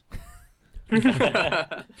dies.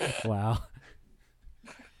 Wow.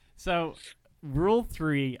 So, rule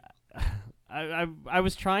 3. I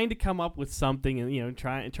was trying to come up with something, and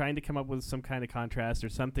trying to come up with some kind of contrast or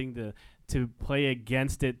something to play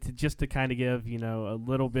against it, just to kind of give a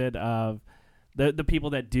little bit of the people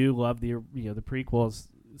that do love the prequels,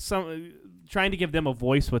 some trying to give them a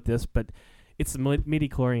voice with this, but it's the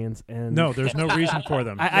midichlorians, and no, there's no reason for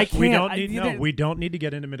them. I can't. We don't need to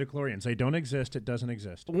get into midichlorians. They don't exist. It doesn't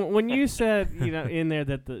exist. When you said in there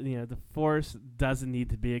that the Force doesn't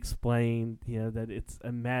need to be explained, that it's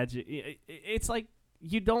a magic. It's like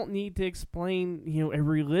you don't need to explain a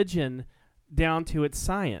religion down to its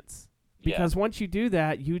science, because once you do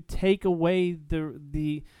that, you take away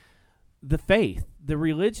the faith, the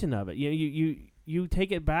religion of it. You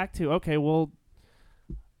take it back to, okay, well,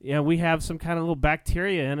 we have some kind of little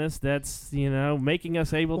bacteria in us that's, making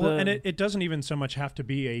us able to... And it doesn't even so much have to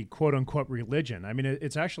be a quote-unquote religion. I mean,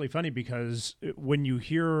 it's actually funny because when you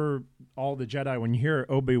hear all the Jedi, when you hear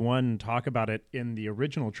Obi-Wan talk about it in the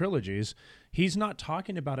original trilogies, he's not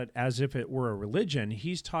talking about it as if it were a religion.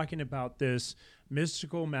 He's talking about this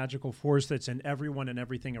mystical, magical force that's in everyone and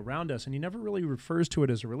everything around us, and he never really refers to it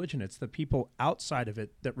as a religion. It's the people outside of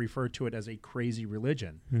it that refer to it as a crazy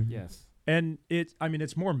religion. Mm-hmm. Yes. And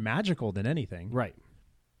it's more magical than anything. Right.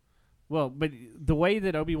 Well, but the way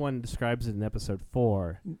that Obi-Wan describes it in Episode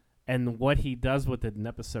 4 and what he does with it in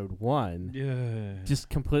Episode 1 just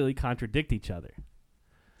completely contradict each other.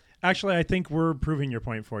 Actually, I think we're proving your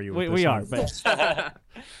point for you. We are, but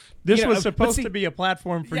This you know, was but supposed see- to be a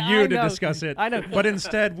platform for Yeah, you I to know. discuss it. I know. But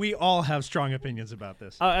instead, we all have strong opinions about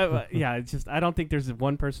this. Yeah, it's just I don't think there's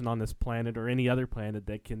one person on this planet or any other planet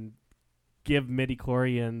that can give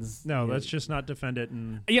midichlorians. No, let's just not defend it.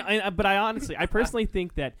 And But I personally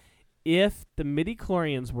think that if the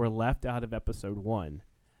midichlorians were left out of episode 1,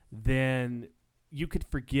 then you could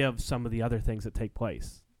forgive some of the other things that take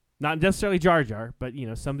place. Not necessarily Jar Jar, but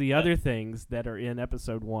some of the other things that are in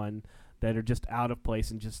episode 1 that are just out of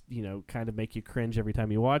place and just kind of make you cringe every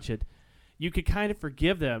time you watch it. You could kind of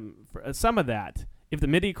forgive them for some of that if the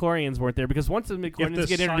midichlorians weren't there, because once the if midichlorians the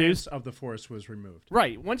get science introduced, of the Force was removed.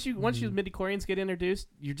 right? Once you midichlorians get introduced,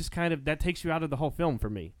 you're just kind of that takes you out of the whole film for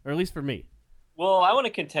me, or at least for me. Well, I want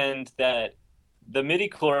to contend that the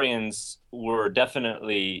midichlorians were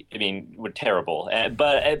definitely, were terrible.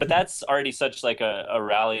 But that's already such like a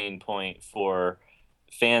rallying point for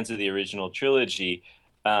fans of the original trilogy.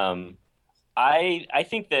 I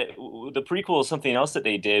think that the prequel, something else that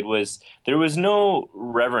they did was there was no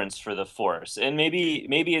reverence for the Force, and maybe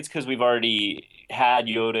it's because we've already had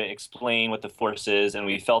Yoda explain what the Force is, and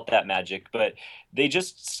we felt that magic, but they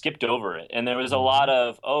just skipped over it, and there was a lot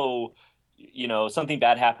of something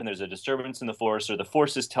bad happened. There's a disturbance in the Force, or the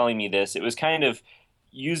Force is telling me this. It was kind of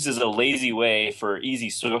used as a lazy way for easy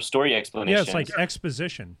story explanations. Yeah, it's like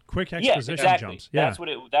exposition, quick exposition exactly. jumps. Yeah,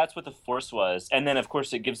 That's what the Force was, and then of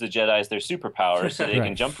course it gives the Jedi's their superpowers, so they Right.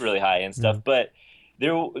 can jump really high and stuff. But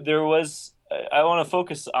there was. I want to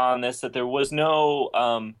focus on this, that there was no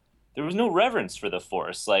reverence for the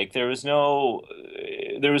Force. Like there was no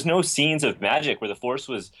scenes of magic where the Force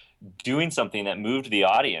was doing something that moved the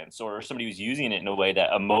audience, or somebody was using it in a way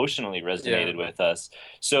that emotionally resonated with us.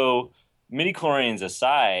 So, midichlorians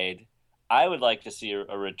aside, I would like to see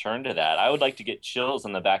a return to that. I would like to get chills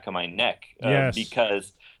on the back of my neck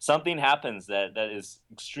because something happens that is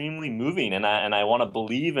extremely moving, and I want to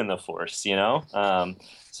believe in the Force.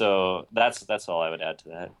 So that's all I would add to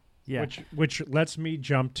that. Yeah. which lets me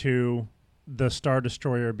jump to the Star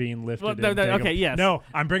Destroyer being lifted. Well, in Dagobah. okay, yes. No,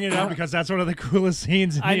 I'm bringing it up because that's one of the coolest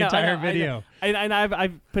scenes in the entire video. And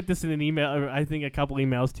I've put this in an email, or I think a couple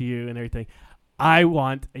emails to you and everything. I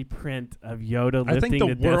want a print of Yoda I lifting think the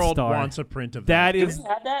the Death world Star. wants a print of That that. is Do we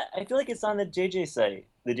have that? I feel like it's on the JJ site,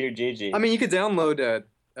 the Dear JJ. I mean, you could download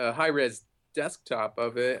a high-res desktop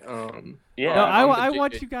of it. Yeah. No, on the I JJ.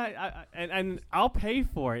 want you guys, and I'll pay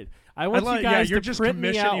for it. I want you yeah, guys you're to just print me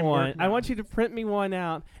out commissioning one. work I now. want you to print me one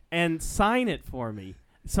out and sign it for me,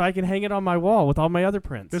 so I can hang it on my wall with all my other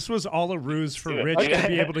prints. This was all a ruse for do it. Rich Okay. to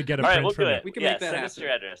be able to get a All right, print we'll from do you. it. We can Yeah, make that send us happen.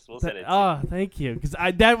 your address. We'll send it. to you. Oh, thank you. Because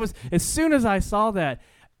that was, as soon as I saw that,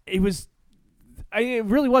 it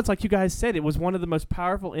really was, like you guys said, it was one of the most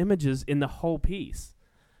powerful images in the whole piece.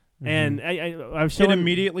 And I was It showing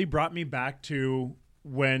immediately brought me back to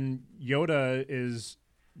when Yoda is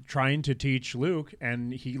trying to teach Luke,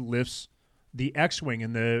 and he lifts the X-wing,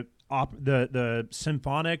 and the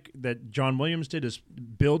symphonic that John Williams did is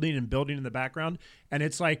building and building in the background, and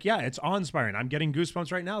it's like, yeah, it's awe-inspiring. I'm getting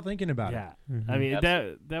goosebumps right now thinking about it. Yeah, I mean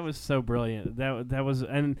that was so brilliant. That was,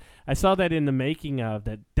 and I saw that in the making of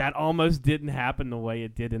that almost didn't happen the way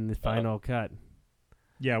it did in the final cut.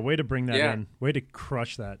 Yeah, way to bring that Yeah. in. Way to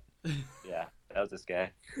crush that. Yeah, that was this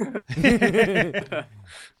guy.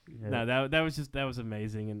 No, that was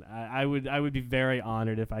amazing, and I would be very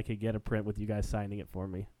honored if I could get a print with you guys signing it for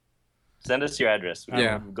me. Send us your address.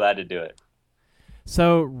 Yeah. I'm glad to do it.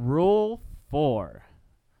 So rule 4,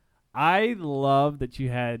 I love that you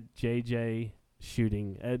had JJ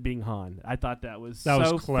shooting being Han. I thought that was That was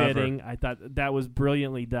so clever. fitting. I thought that was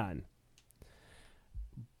brilliantly done.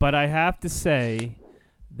 But I have to say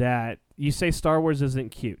that you say Star Wars isn't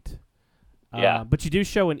cute. Yeah. But you do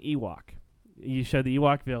show an Ewok. You show the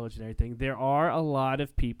Ewok village and everything. There are a lot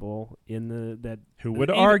of people Who would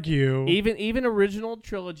even- argue even original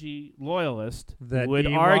trilogy loyalists that would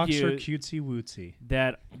Ewoks argue are cutesy-wootsy.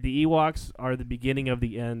 that the Ewoks are the beginning of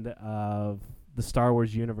the end of the Star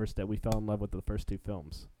Wars universe that we fell in love with the first 2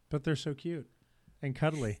 films. But they're so cute and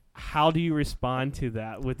cuddly. How do you respond to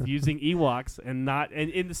that with using Ewoks and not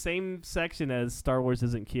in the same section as Star Wars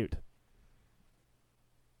isn't cute?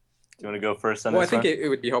 Do you want to go first on Well, I this think one? it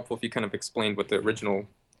would be helpful if you kind of explained what the original.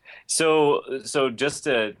 So just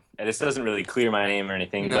to, and this doesn't really clear my name or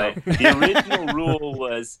anything, No. but the original rule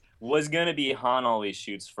was going to be Han always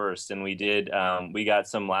shoots first, and we did. We got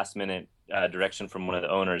some last minute direction from one of the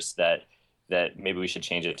owners that maybe we should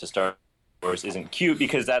change it to Star Wars isn't cute,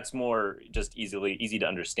 because that's more just easy to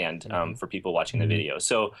understand for people watching the video.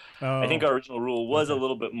 So I think our original rule was a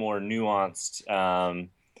little bit more nuanced.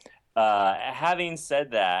 Having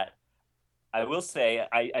said that, I will say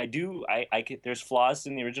there's flaws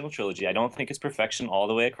in the original trilogy. I don't think it's perfection all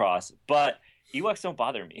the way across, but Ewoks don't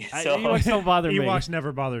bother me. So Ewoks don't bother me. Ewoks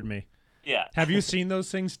never bothered me. yeah. Have you seen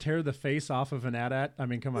those things tear the face off of an AT-AT? I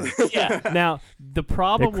mean, come on. Yeah. Now, the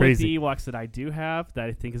problem They're with crazy. the Ewoks that I do have that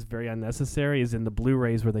I think is very unnecessary is in the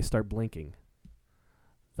Blu-rays where they start blinking.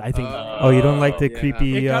 I think Oh, you don't like the yeah.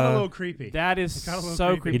 creepy? It got a little creepy. that is It got a little so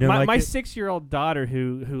creepy. creepy. You don't My, like my it? 6-year-old daughter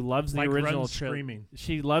who loves the Like original runs screaming.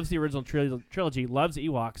 she loves the original trilogy, loves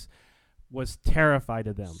Ewoks, was terrified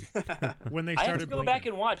of them. When they I have started to go blinking. back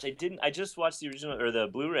and watch. I just watched the original or the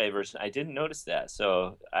Blu-ray version. I didn't notice that,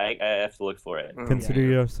 so I have to look for it. Consider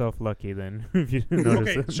yourself lucky then if you didn't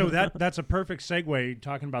notice Okay, it. so that's a perfect segue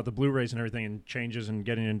talking about the Blu-rays and everything and changes and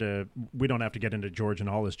getting into. We don't have to get into George and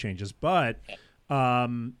all his changes, but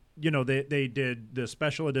they did the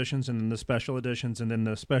special editions and then the special editions and then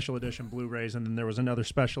the special edition Blu-rays and then there was another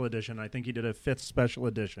special edition. I think he did a 5th special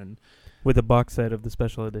edition. With a box set of the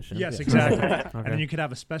special edition. Yes, exactly. And Okay. then you could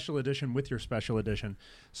have a special edition with your special edition.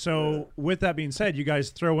 So with that being said, you guys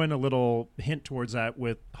throw in a little hint towards that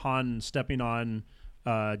with Han stepping on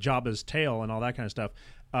Jabba's tail and all that kind of stuff.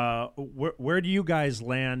 Where do you guys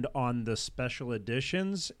land on the special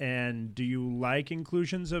editions, and do you like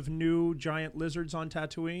inclusions of new giant lizards on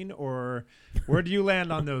Tatooine, or where do you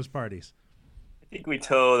land on those parties? I think we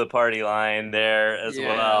toe the party line there as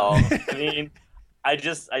Yeah. well. I mean, I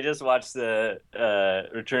just watched the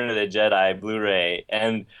Return of the Jedi Blu-ray,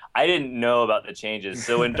 and I didn't know about the changes.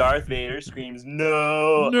 So when Darth Vader screams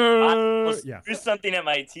 "No!" No! I almost Yeah. threw something at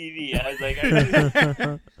my TV. I was like, "Are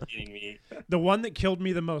you kidding me?" The one that killed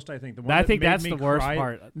me the most, I think. The one I that think made that's me the worst cry-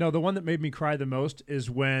 part. No, the one that made me cry the most is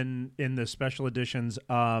when in the special editions,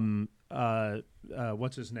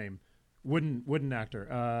 what's his name? Wooden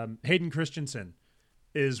actor, Hayden Christensen,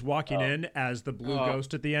 is walking in as the blue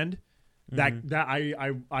ghost at the end. That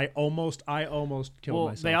I almost killed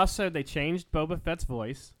myself. They changed Boba Fett's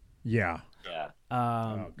voice. Yeah. Yeah.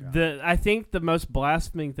 God. I think the most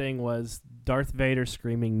blaspheming thing was Darth Vader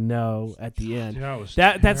screaming "No" at the end. That was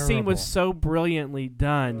That scene terrible. was so brilliantly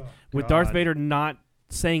done with Darth God. Vader not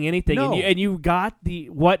saying anything, No. and you got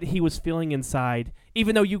what he was feeling inside,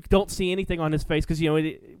 even though you don't see anything on his face because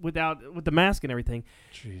with the mask and everything.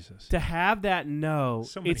 Jesus. To have that "No,"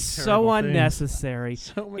 So many it's terrible so things. unnecessary.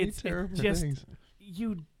 So many It's terrible just things.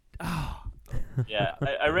 Yeah,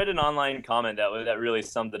 I read an online comment that really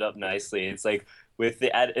summed it up nicely. It's like with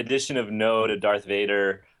the addition of "No" to Darth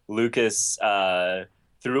Vader, Lucas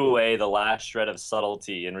threw away the last shred of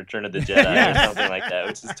subtlety in Return of the Jedi or something like that,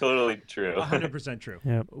 which is totally true. 100% true.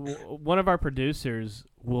 Yep. One of our producers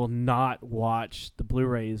will not watch the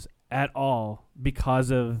Blu-rays at all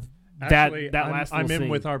because of Actually, that I'm, last I'm little in scene.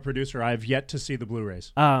 with our producer. I've yet to see the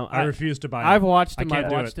Blu-rays. I I refuse to buy them. I've watched I them. can't I've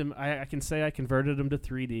do watched it. them. I can say I converted them to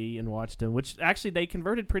 3D and watched them, which actually they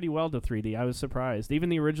converted pretty well to 3D. I was surprised. Even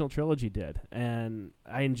the original trilogy did, and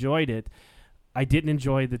I enjoyed it. I didn't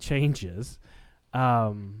enjoy the changes,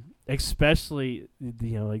 especially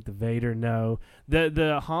like the Vader. No,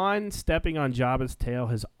 the Han stepping on Jabba's tail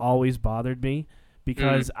has always bothered me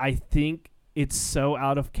because I think it's so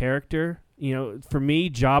out of character. For me,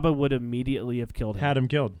 Jabba would immediately have killed him. Had him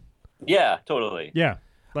killed. Yeah, totally. Yeah.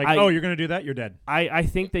 Like, you're going to do that? You're dead. I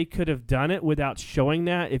think they could have done it without showing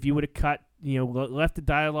that. If you would have cut, left the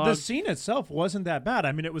dialogue. The scene itself wasn't that bad.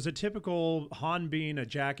 I mean, it was a typical Han being a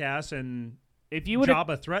jackass and if you would have,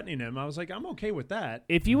 Jabba threatening him. I was like, I'm okay with that.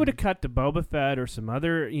 if you would have cut to Boba Fett or some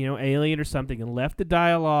other, alien or something, and left the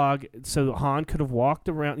dialogue so Han could have walked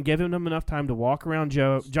around and given him enough time to walk around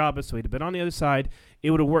Jabba, so he'd have been on the other side.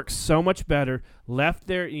 It would have worked so much better. Left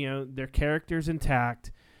their characters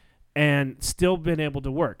intact, and still been able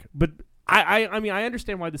to work. But I mean, I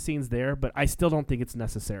understand why the scene's there, but I still don't think it's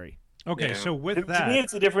necessary. Okay, Yeah. so with To that, me,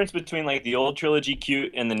 it's the difference between like the old trilogy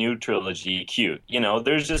cute and the new trilogy cute.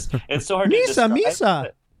 There's just it's so hard to describe. Misa.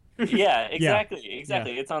 Yeah, exactly.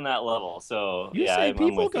 It's on that level. So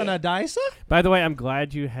I'm with you. die, sir? By the way, I'm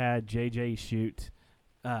glad you had JJ shoot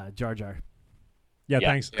Jar Jar. Yeah,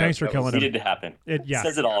 Yeah. thanks for that killing Needed him. to happen. It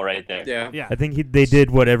Says it all right there. Yeah. Yeah. I think they did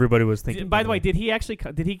what everybody was thinking. By the way, did he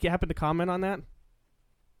happen to comment on that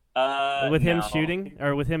with him No. shooting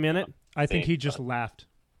or with him in it? I think he just laughed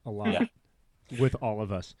a lot Yeah. with all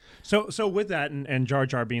of us. So with that and Jar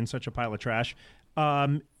Jar being such a pile of trash,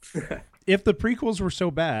 if the prequels were so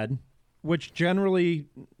bad, which generally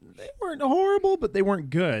they weren't horrible, but they weren't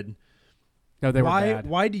good. No, they were why bad.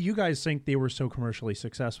 why do you guys think they were so commercially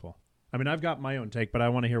successful? I mean, I've got my own take, but I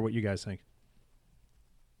want to hear what you guys think.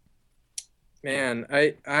 Man,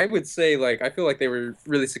 I would say I feel like they were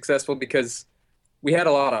really successful because we had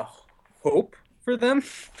a lot of hope for them.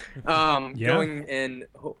 Yeah. Going and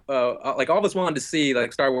like all of us wanted to see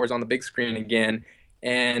like Star Wars on the big screen again,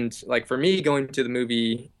 and like for me going to the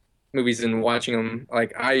movies and watching them,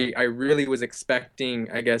 like I really was expecting,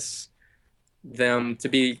 I guess, them to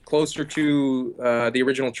be closer to the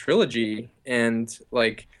original trilogy, and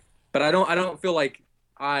like, but I don't feel like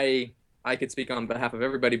I could speak on behalf of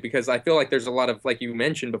everybody, because I feel like there's a lot of, like you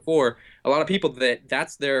mentioned before, a lot of people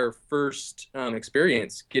that's their first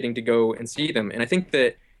experience getting to go and see them. And I think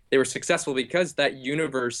that they were successful because that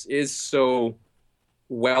universe is so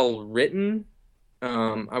well written.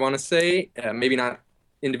 I want to say, maybe not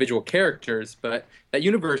individual characters, but that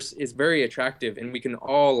universe is very attractive, and we can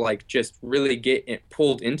all like just really get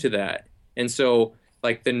pulled into that. And so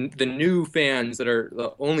like the new fans that are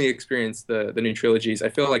only experience the new trilogies, I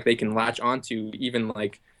feel like they can latch onto, even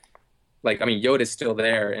like I mean, Yoda's still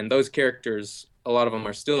there, and those characters, a lot of them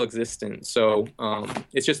are still existent. So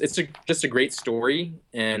it's just a great story,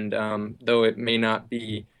 and though it may not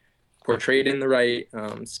be portrayed in the right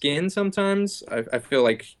skin sometimes, I feel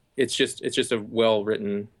like it's just a well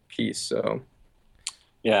written piece. So.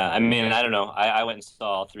 Yeah, I mean, I don't know. I went and saw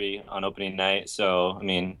all three on opening night, so I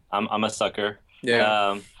mean, I'm a sucker.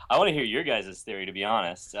 Yeah. I want to hear your guys' theory, to be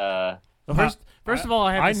honest. Well, first of all,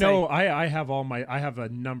 I have to know say, I have a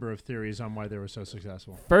number of theories on why they were so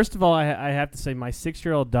successful. First of all, I have to say my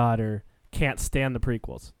 6-year-old daughter can't stand the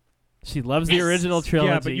prequels. She loves the original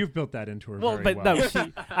trilogy. Yeah, but you've built that into her very well. No,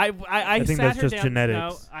 I think sat that's her just down.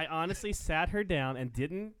 genetics. No, I honestly sat her down and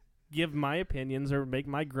didn't give my opinions or make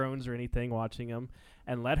my groans or anything watching them,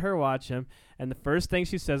 and let her watch them. And the first thing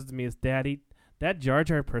she says to me is, "Daddy, that Jar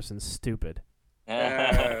Jar person's stupid." You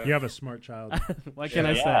have a smart child. What can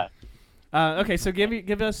I say? Okay, so give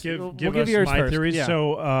us Give give us yours my first. theories. Yeah.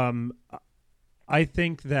 So I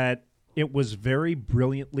think that it was very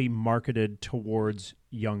brilliantly marketed towards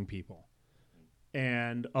young people.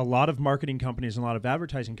 And a lot of marketing companies and a lot of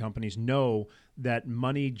advertising companies know that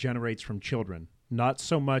money generates from children, not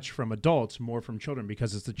so much from adults, more from children,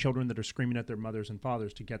 because it's the children that are screaming at their mothers and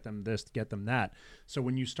fathers to get them this, to get them that. So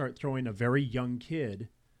when you start throwing a very young kid,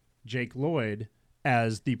 Jake Lloyd,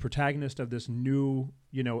 as the protagonist of this new,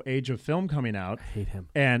 age of film coming out. I hate him.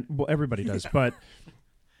 And, well, everybody does,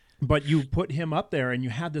 but you put him up there, and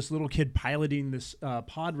you have this little kid piloting this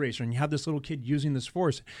pod racer, and you have this little kid using this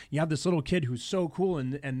force. You have this little kid who's so cool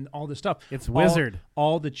and all this stuff. It's Wizard.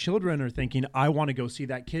 All the children are thinking, I want to go see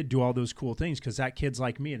that kid do all those cool things because that kid's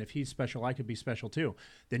like me, and if he's special, I could be special too.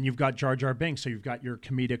 Then you've got Jar Jar Binks, so you've got your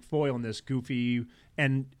comedic foil in this goofy.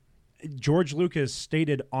 And George Lucas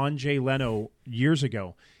stated on Jay Leno years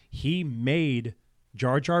ago, he made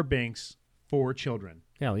Jar Jar Binks for children.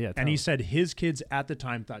 Hell yeah. And he said his kids at the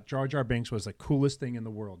time thought Jar Jar Binks was the coolest thing in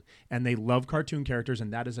the world. And they love cartoon characters,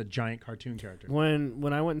 and that is a giant cartoon character.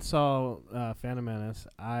 When I went and saw Phantom Menace,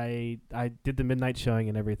 I did the midnight showing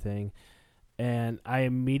and everything, and I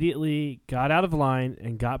immediately got out of line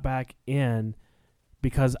and got back in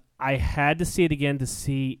because I had to see it again to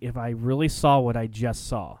see if I really saw what I just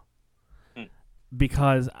saw.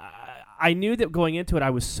 Because I knew that going into it, I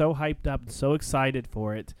was so hyped up and so excited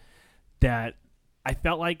for it that I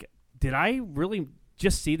felt like, did I really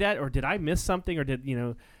just see that, or did I miss something, or did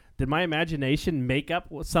my imagination make up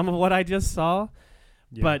some of what I just saw?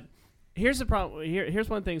 Yeah. But here's the problem. Here's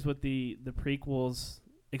one of the things with the prequels,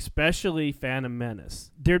 especially Phantom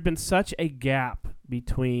Menace. There'd been such a gap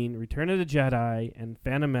between Return of the Jedi and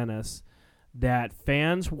Phantom Menace that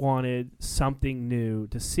fans wanted something new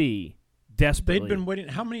to see desperately. They'd been waiting.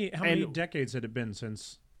 How many decades had it been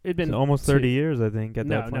since? It'd been almost 30 years, I think. At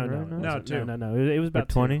that point, no. It was about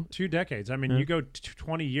 20. 2 decades. I mean, you go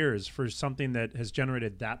 20 years for something that has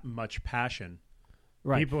generated that much passion.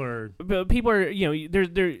 Right. People are.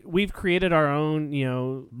 We've created our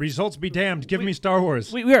own, Results be damned. Give me Star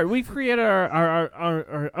Wars. We've created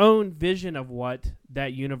our own vision of what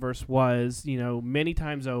that universe was, many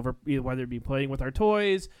times over, whether it be playing with our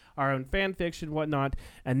toys, our own fan fiction, whatnot.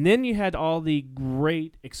 And then you had all the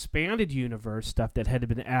great expanded universe stuff that had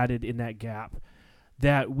been added in that gap,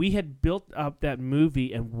 that we had built up that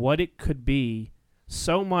movie and what it could be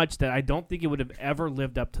so much that I don't think it would have ever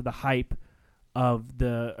lived up to the hype of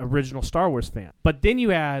the original Star Wars fan. But then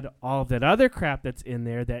you add all of that other crap that's in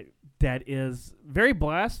there that is very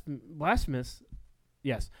blasphemous,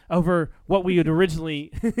 yes, over what we had originally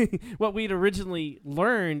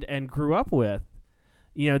learned and grew up with.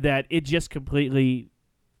 That it just completely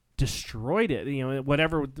destroyed it.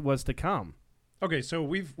 Whatever was to come. Okay, so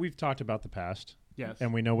we've talked about the past. Yes,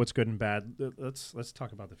 and we know what's good and bad. Let's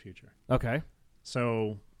talk about the future. Okay.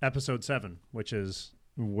 So Episode 7, which is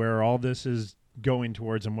where all this is going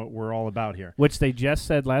towards and what we're all about here. Which they just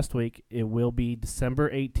said last week, it will be December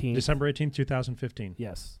 18th. December 18th, 2015.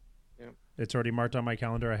 Yes. It's already marked on my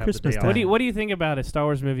calendar. I have Christmas the day time. off. What do you think about a Star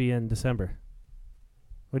Wars movie in December?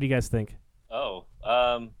 What do you guys think? Oh,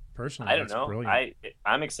 Personally, I don't that's know. brilliant.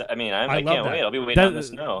 I'm excited. I mean, I love can't that. wait. I'll be waiting on the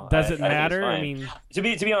snow. Does I it think it's matter? I fine. mean, to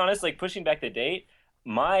be honest, like pushing back the date,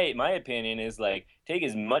 my opinion is like take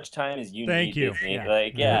as much time as you Thank need. you. Disney.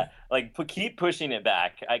 Yeah. Like like keep pushing it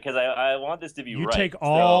back because I want this to be You right. take So,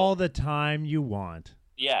 all the time you want.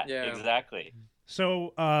 yeah, Yeah. exactly.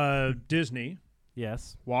 So Disney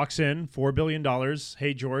yes. walks in, $4 billion.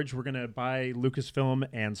 Hey, George, we're going to buy Lucasfilm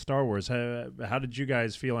and Star Wars. How did you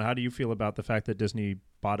guys feel, and how do you feel about the fact that Disney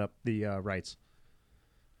bought up the rights?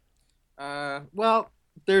 Well,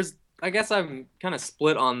 I guess I'm kind of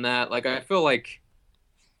split on that. Like, I feel like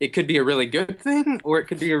it could be a really good thing or it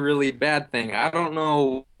could be a really bad thing. I don't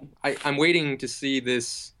know. I'm waiting to see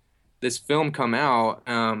this film come out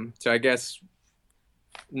to, I guess,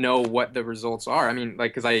 know what the results are. I mean,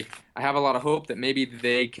 like, because I have a lot of hope that maybe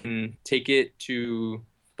they can take it to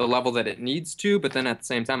the level that it needs to, but then at the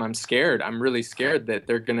same time, I'm scared. I'm really scared that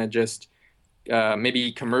they're going to just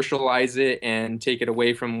maybe commercialize it and take it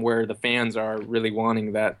away from where the fans are really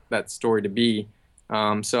wanting that story to be.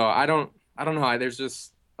 So I don't know. There's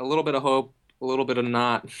just a little bit of hope, a little bit of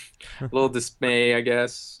not, a little dismay, I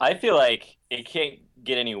guess. I feel like it can't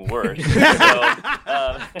get any worse.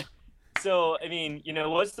 So I mean,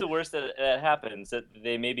 what's the worst that happens? That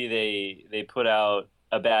they put out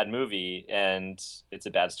a bad movie and it's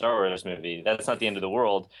a bad Star Wars movie. That's not the end of the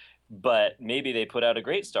world. But maybe they put out a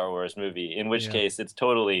great Star Wars movie, in which case it's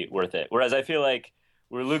totally worth it. Whereas I feel like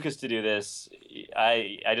were Lucas to do this,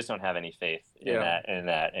 I just don't have any faith in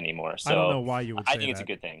that anymore. So I don't know why you would say I think it's that. a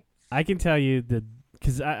good thing. I can tell you that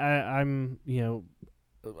because I'm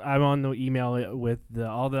I'm on the email with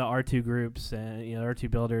all the R2 groups and R2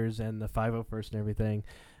 builders and the 501st and everything.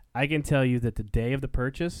 I can tell you that the day of the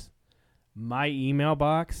purchase, my email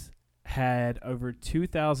box had over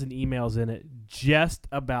 2,000 emails in it just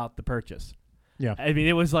about the purchase. Yeah. I mean,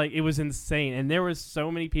 it was insane. And there was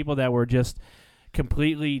so many people that were just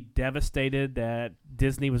completely devastated that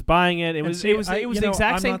Disney was buying it. It was the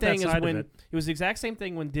exact same thing as when it was the exact same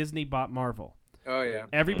thing when Disney bought Marvel. Oh, yeah.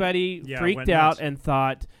 Everybody freaked went out nuts. and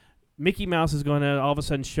thought Mickey Mouse is going to all of a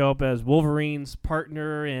sudden show up as Wolverine's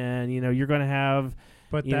partner, and you're going to have.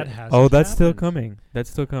 But Yeah. that has. Oh, that's still coming. That's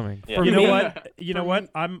still coming. Yeah. You know me- what? You know what?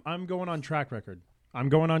 I'm going on track record.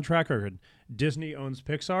 Disney owns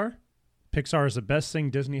Pixar. Pixar is the best thing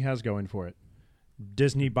Disney has going for it.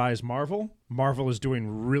 Disney buys Marvel. Marvel is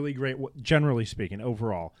doing really great, generally speaking,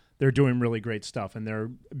 overall. They're doing really great stuff, and they're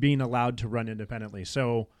being allowed to run independently.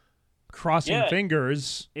 So, crossing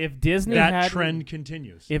fingers, If Disney that hadn't- trend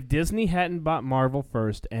continues. If Disney hadn't bought Marvel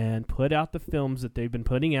first and put out the films that they've been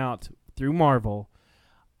putting out through Marvel,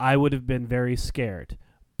 I would have been very scared.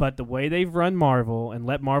 But the way they've run Marvel and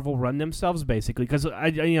let Marvel run themselves, basically, because I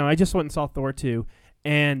just went and saw Thor 2,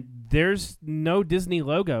 and there's no Disney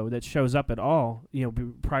logo that shows up at all.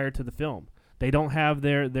 Prior to the film, they don't have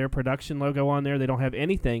their production logo on there. They don't have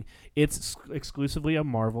anything. It's exclusively a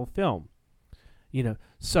Marvel film.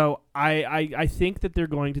 So I think that they're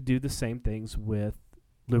going to do the same things with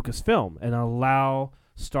Lucasfilm and allow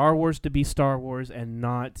Star Wars to be Star Wars and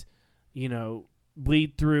not,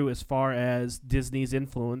 bleed through as far as Disney's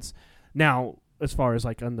influence. Now, as far as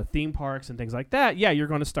like on the theme parks and things like that, yeah, you're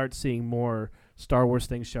going to start seeing more Star Wars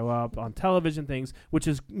things show up on television things, which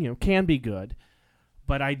is, can be good.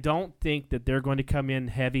 But I don't think that they're going to come in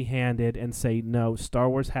heavy-handed and say, no, Star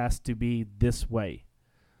Wars has to be this way.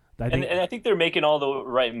 And I think they're making all the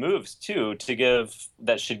right moves too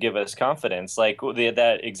that should give us confidence. Like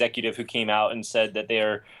that executive who came out and said that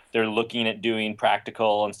they're looking at doing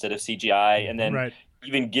practical instead of CGI, and then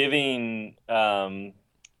even giving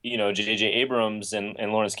J.J. Abrams and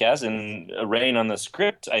Lawrence Kasdan a rein on the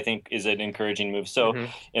script, I think is an encouraging move. So,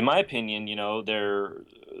 in my opinion,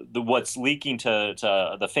 what's leaking to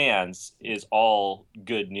the fans is all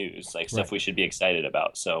good news, like stuff we should be excited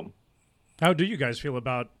about. So. How do you guys feel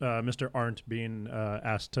about Mr. Arndt being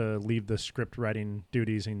asked to leave the script writing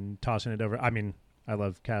duties and tossing it over? I mean, I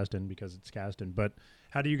love Kasdan because it's Kasdan, but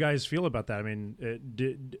how do you guys feel about that? I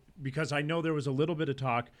mean, because I know there was a little bit of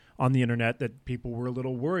talk on the internet that people were a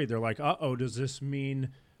little worried. They're like, uh-oh, does this mean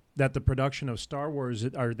that the production of Star Wars,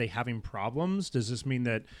 are they having problems? Does this mean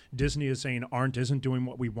that Disney is saying Arndt isn't doing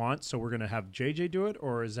what we want, so we're going to have JJ do it?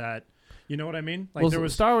 Or is that... You know what I mean? Like, well, there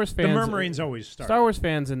was Star Wars fans. The murmurings always start. Star Wars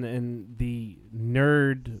fans and the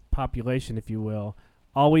nerd population, if you will,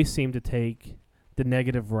 always seem to take the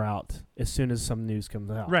negative route as soon as some news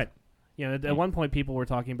comes out. Right. You know, at one point, people were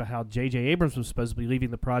talking about how J.J. Abrams was supposed to be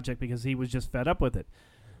leaving the project because he was just fed up with it.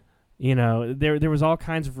 You know, there was all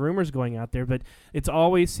kinds of rumors going out there, but it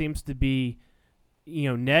always seems to be, you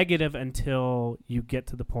know, negative until you get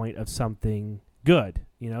to the point of something good.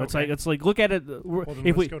 You know, it's like look at it. Well, then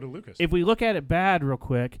let's go to Lucas. If we look at it bad real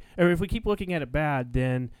quick, or if we keep looking at it bad,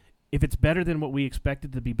 then if it's better than what we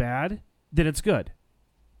expected to be bad, then it's good.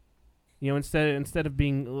 You know, instead of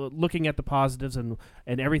being looking at the positives and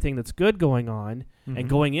everything that's good going on and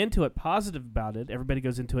going into it positive about it, everybody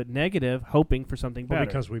goes into it negative, hoping for something better.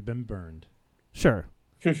 Because we've been burned. Sure.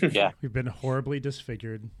 Yeah. We've been horribly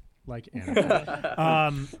disfigured, like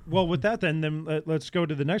animals. Well, with that, then let's go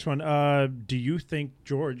to the next one. Do you think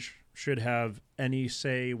George should have any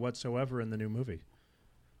say whatsoever in the new movie?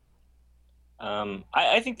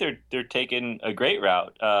 I think they're taking a great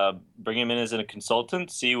route. Bring him in as a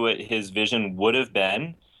consultant, see what his vision would have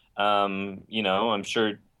been. You know, I'm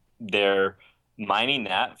sure they're mining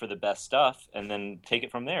that for the best stuff, and then take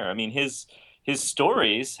it from there. I mean, his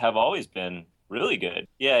stories have always been really good.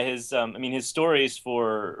 Yeah, his stories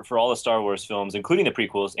for all the Star Wars films, including the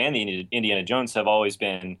prequels and the Indiana Jones, have always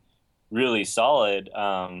been really solid.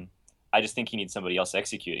 I just think he needs somebody else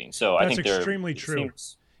executing. So That's I think extremely true.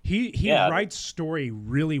 He writes story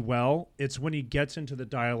really well. It's when he gets into the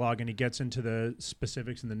dialogue and he gets into the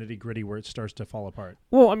specifics and the nitty gritty where it starts to fall apart.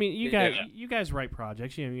 Well, I mean, you guys write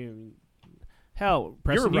projects. Hell,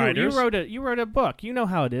 Preston, you wrote a book. You know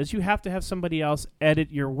how it is. You have to have somebody else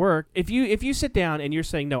edit your work. If you sit down and you're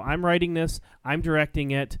saying, no, I'm writing this, I'm directing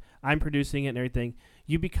it, I'm producing it, and everything,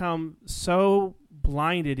 you become so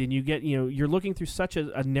blinded, and you're looking through such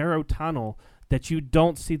a narrow tunnel that you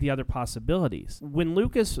don't see the other possibilities. When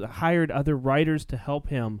Lucas hired other writers to help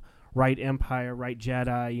him write Empire, write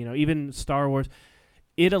Jedi, even Star Wars,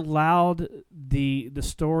 it allowed the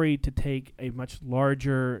story to take a much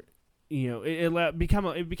larger, it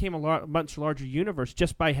became a much larger universe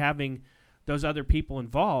just by having those other people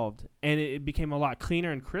involved, and it became a lot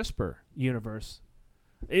cleaner and crisper universe,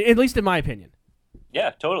 at least in my opinion.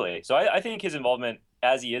 Yeah, totally. So I think his involvement,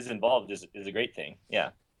 as he is involved, is a great thing.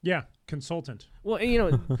 Yeah. Yeah, consultant. Well,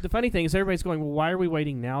 the funny thing is everybody's going, well, why are we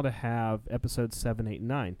waiting now to have episodes 7, 8, and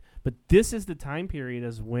 9? But this is the time period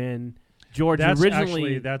as when George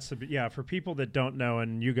originally... for people that don't know,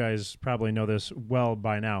 and you guys probably know this well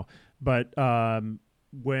by now, but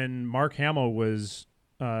when Mark Hamill was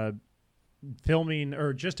filming,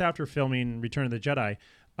 or just after filming Return of the Jedi...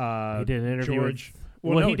 he did an interview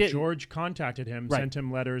George contacted him, sent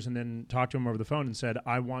him letters, and then talked to him over the phone and said,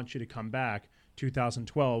 I want you to come back.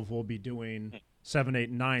 2012, we'll be doing 7, 8,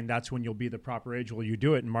 and 9. That's when you'll be the proper age. Will you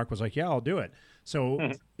do it? And Mark was like, yeah, I'll do it.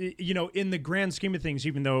 So, in the grand scheme of things,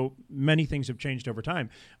 even though many things have changed over time,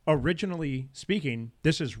 originally speaking,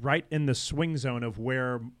 this is right in the swing zone of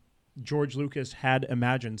where George Lucas had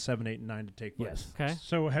imagined 7, 8, and 9 to take place. Yes. Okay.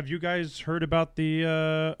 So have you guys heard about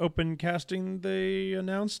the open casting they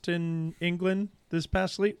announced in England this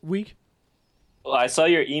past week? Well, I saw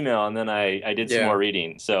your email, and then I did some more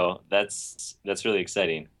reading, so that's really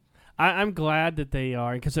exciting. I'm glad that they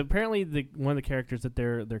are, because apparently one of the characters that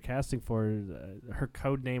they're casting for, her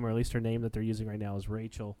code name, or at least her name that they're using right now, is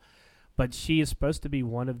Rachel, but she is supposed to be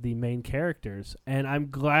one of the main characters, and I'm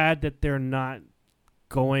glad that they're not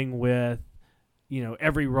going with,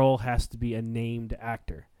 every role has to be a named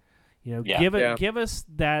actor. Give us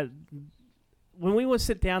that. When we would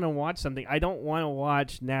sit down and watch something, I don't want to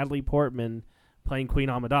watch Natalie Portman playing Queen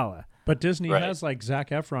Amidala. But Disney has like Zac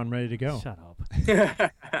Efron ready to go. Shut up.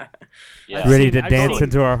 Ready to dance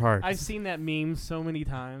into our hearts. I've seen that meme so many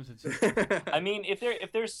times. It's just... I mean,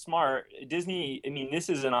 if they're smart, Disney, this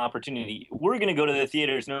is an opportunity. We're going to go to the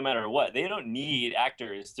theaters no matter what. They don't need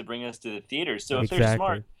actors to bring us to the theaters. So if they're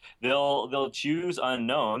smart, they'll choose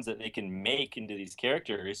unknowns that they can make into these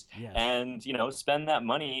characters and, spend that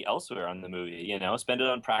money elsewhere on the movie, spend it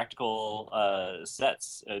on practical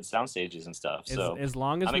sets, sound stages and stuff. As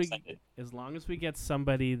long as we get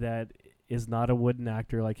somebody that is not a wooden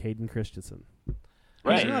actor like Hayden Christensen.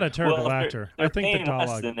 Right. He's not a terrible actor. They're I think the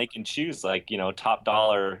dialogue. Then they can choose top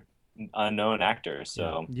dollar unknown actors.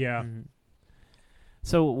 So yeah. Mm-hmm.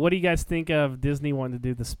 So what do you guys think of Disney wanting to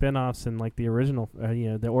do the spin-offs and like the original,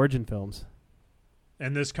 the origin films?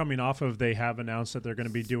 And this coming off of, they have announced that they're going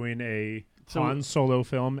to be doing a Han Solo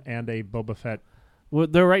film and a Boba Fett. Well,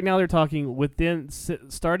 right now they're talking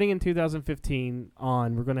starting in 2015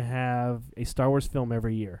 on, we're going to have a Star Wars film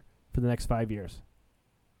every year for the next 5 years.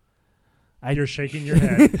 You're shaking your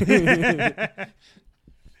head.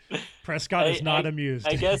 Prescott is not amused.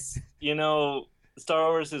 I guess, Star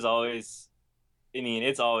Wars has always I mean,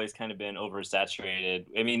 it's always kind of been oversaturated.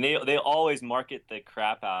 I mean, they always market the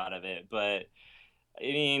crap out of it, but I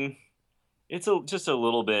mean, it's just a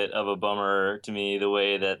little bit of a bummer to me the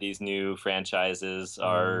way that these new franchises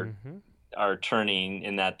are turning,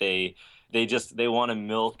 in that they want to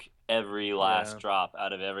milk every last drop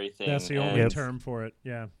out of everything. That's the only term for it.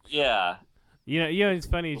 Yeah. Yeah. It's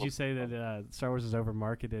funny as you say that Star Wars is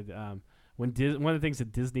overmarketed. One of the things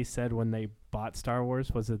that Disney said when they bought Star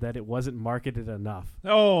Wars was that it wasn't marketed enough.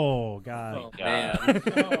 Oh God! Oh, man.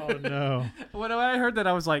 Oh no! When I heard that,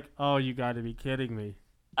 I was like, "Oh, you got to be kidding me!"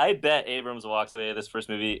 I bet Abrams walks away this first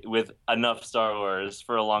movie with enough Star Wars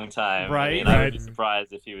for a long time. Right. I mean, I would be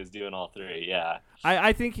surprised if he was doing all three. Yeah.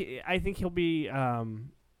 I think he'll be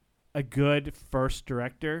a good first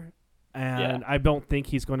director, and I don't think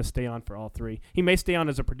he's going to stay on for all three. He may stay on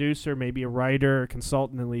as a producer, maybe a writer, a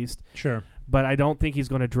consultant at least. Sure. But I don't think he's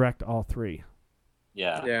going to direct all three.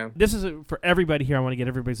 Yeah. Yeah. This is for everybody here. I want to get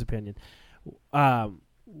everybody's opinion.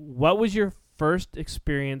 What was your first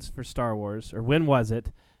experience for Star Wars, or when was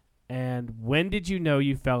it? And when did you know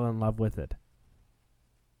you fell in love with it?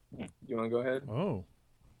 You want to go ahead? Oh.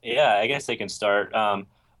 Yeah, I guess I can start.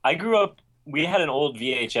 I grew up. We had an old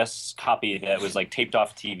VHS copy that was like taped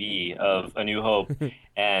off TV of A New Hope,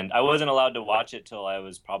 and I wasn't allowed to watch it till I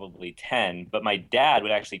was probably 10. But my dad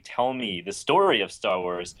would actually tell me the story of Star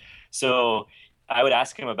Wars. So I would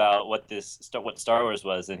ask him about what Star Wars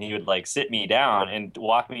was, and he would like sit me down and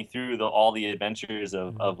walk me through all the adventures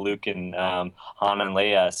of Luke and Han and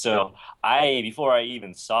Leia. So before I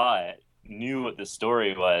even saw it, knew what the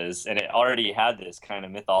story was, and it already had this kind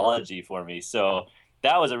of mythology for me. So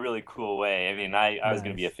that was a really cool way. I mean, I was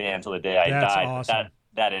going to be a fan till the day I died. Awesome.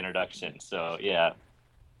 That introduction. So yeah.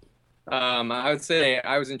 I would say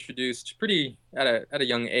I was introduced pretty at a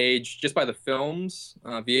young age just by the films,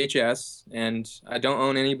 VHS, and I don't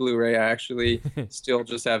own any Blu-ray. I actually still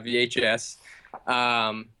just have VHS.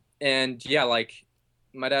 And yeah, like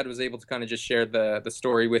my dad was able to kind of just share the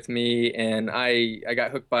story with me, and I got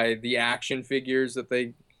hooked by the action figures that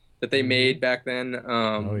they made back then.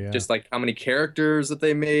 Just like how many characters that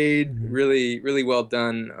they made. Really, really well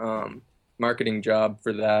done marketing job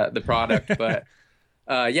for the product. But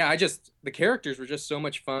the characters were just so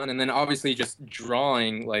much fun. And then obviously just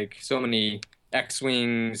drawing like so many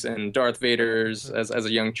X-Wings and Darth Vaders as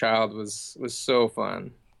a young child was so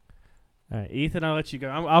fun. All right, Ethan, I'll let you go.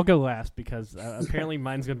 I'll go last because apparently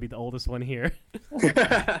mine's going to be the oldest one here.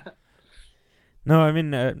 No, I mean,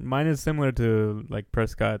 mine is similar to, like,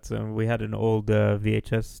 Prescott's. We had an old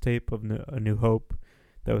VHS tape of A New Hope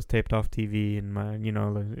that was taped off TV, and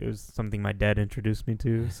it was something my dad introduced me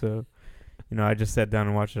to, so, I just sat down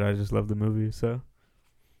and watched it. I just loved the movie, so.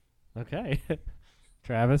 Okay.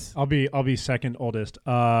 Travis? I'll be second oldest.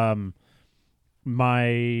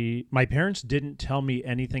 My parents didn't tell me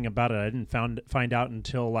anything about it. I didn't find out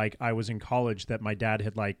until, like, I was in college that my dad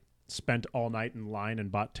had, like, spent all night in line and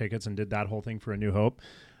bought tickets and did that whole thing for A New Hope.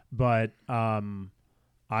 But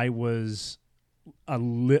I was I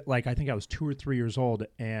think I was 2 or 3 years old,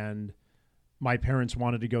 and my parents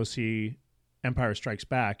wanted to go see Empire Strikes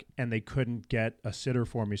Back, and they couldn't get a sitter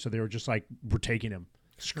for me, so they were just like, "We're taking him.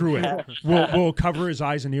 Screw it. We'll cover his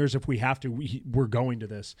eyes and ears if we have to. We're going to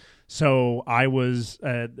this." So I was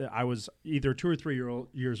either 2 or 3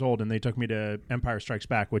 years old, and they took me to Empire Strikes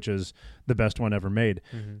Back, which is the best one ever made.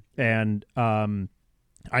 Mm-hmm. And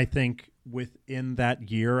I think within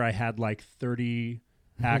that year, I had like 30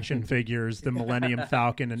 action figures: the Millennium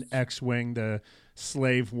Falcon, an X-wing, the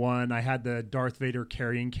Slave One. I had the Darth Vader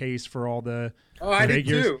carrying case for all the figures.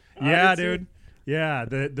 Did too. Yeah, dude. Yeah,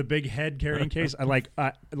 the big head carrying case.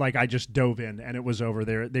 I just dove in, and it was over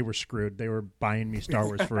there. They were screwed. They were buying me Star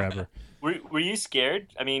Wars forever. Were you scared?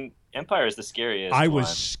 I mean, Empire is the scariest. I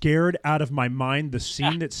was scared out of my mind. The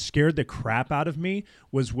scene that scared the crap out of me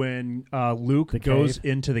was when Luke goes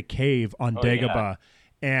into the cave on Dagobah,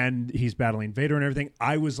 and he's battling Vader and everything.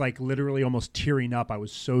 I was like literally almost tearing up. I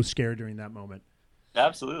was so scared during that moment.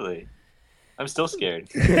 Absolutely. I'm still scared.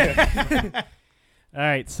 All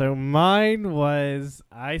right, so mine was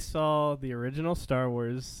I saw the original Star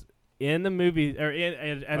Wars in the movie or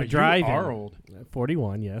at a drive-in. You are old.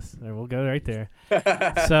 41, yes. We'll go right there.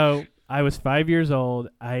 So I was 5 years old.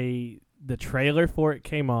 The trailer for it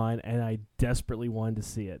came on, and I desperately wanted to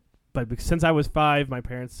see it. But since I was 5, my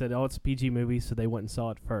parents said, "Oh, it's a PG movie," so they went and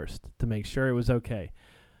saw it first to make sure it was okay.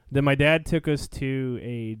 Then my dad took us to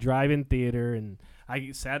a drive-in theater, and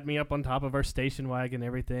I sat me up on top of our station wagon and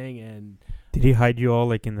everything, and did he hide you all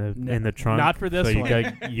like in the trunk? Not for this one.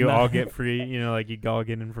 So you all get free, like you all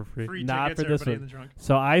get in for free. Free not tickets, for this everybody one. in the trunk.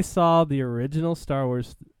 So I saw the original Star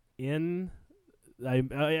Wars in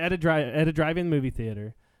at a drive-in movie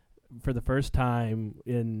theater for the first time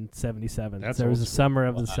in '77. That's There was old the summer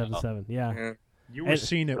of the Wow. '77. Yeah. Yeah. You were And-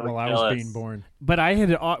 seeing it So while I was jealous. being born. But I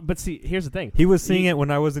had. But see, here's the thing. He was seeing it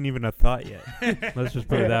when I wasn't even a thought yet. Let's just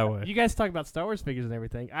put it that way. You guys talk about Star Wars figures and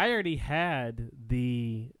everything. I already had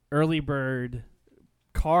the early bird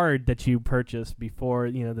card that you purchased before,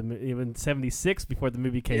 even '76 before the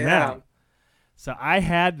movie came Yeah. out. So I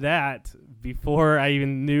had that before I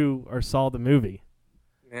even knew or saw the movie.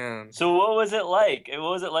 Man. So what was it like? What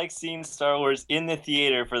was it like seeing Star Wars in the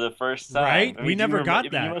theater for the first time? Right? I We mean, do you never got You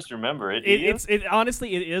that. must remember it.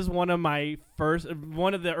 Honestly, it is one of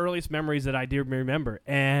the earliest memories that I do remember,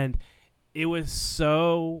 and it was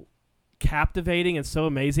so captivating and so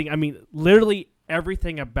amazing. I mean, literally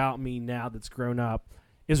everything about me now that's grown up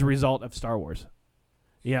is a result of Star Wars.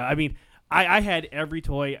 Yeah, I mean, I had every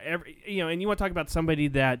toy, and you want to talk about somebody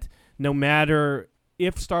that no matter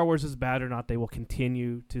if Star Wars is bad or not, they will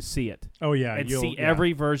continue to see it Oh yeah, and you'll- see yeah.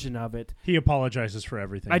 every version of it. He apologizes for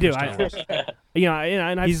everything. I do. for Star Wars.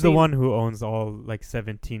 And I've He's the seen- one who owns all like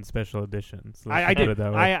 17 special editions. Let's I just put do. it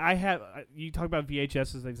that way. I have. You talk about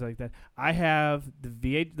VHSs, things like that. I have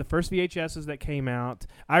the first VHSs that came out.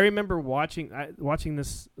 I remember watching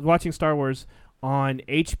Star Wars on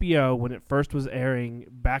HBO when it first was airing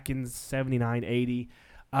back in '79, '80.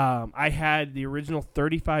 I had the original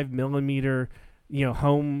 35 millimeter,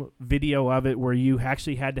 home video of it where you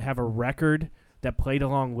actually had to have a record that played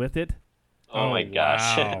along with it. Oh my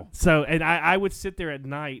gosh. Wow. So, and I would sit there at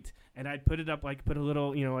night and I'd put it up, like put a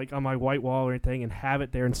little, like on my white wall or anything and have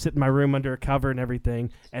it there and sit in my room under a cover and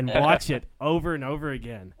everything and watch it over and over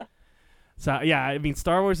again. So, yeah, I mean,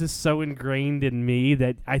 Star Wars is so ingrained in me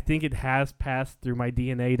that I think it has passed through my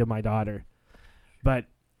DNA to my daughter. But,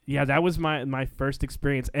 yeah, that was my first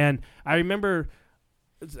experience. And I remember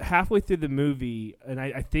halfway through the movie, and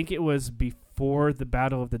I think it was before the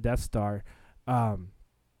Battle of the Death Star,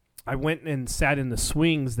 I went and sat in the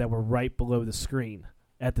swings that were right below the screen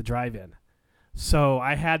at the drive-in. So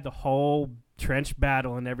I had the whole trench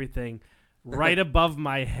battle and everything right above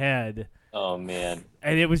my head. Oh man.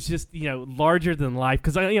 And it was just, larger than life.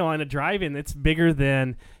 Because, on a drive-in, it's bigger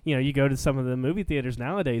than, you go to some of the movie theaters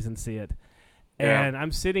nowadays and see it. Yeah. And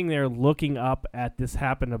I'm sitting there looking up at this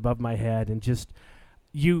happen above my head and just,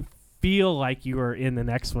 you feel like you are in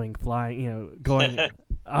the X-Wing flying, going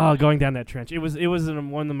going down that trench. It was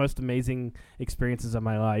one of the most amazing experiences of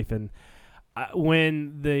my life. And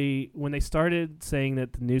when they started saying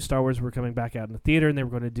that the new Star Wars were coming back out in the theater and they were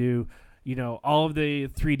going to do, all of the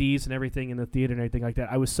 3Ds and everything in the theater and everything like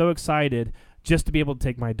that, I was so excited just to be able to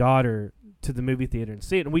take my daughter to the movie theater and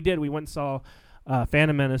see it. And we did. We went and saw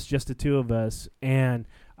Phantom Menace, just the two of us, and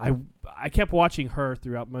I kept watching her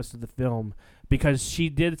throughout most of the film because she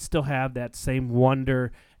did still have that same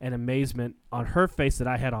wonder and amazement on her face that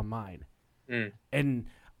I had on mine. Mm. And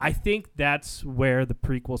I think that's where the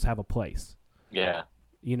prequels have a place. Yeah.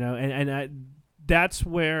 That's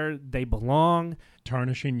where they belong.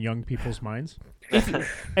 Tarnishing young people's minds.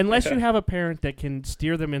 Unless you have a parent that can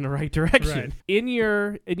steer them in the right direction. Right. In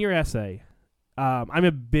your essay, I'm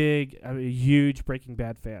a huge Breaking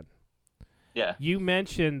Bad fan. Yeah. You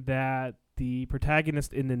mentioned that the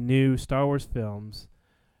protagonist in the new Star Wars films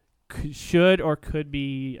should or could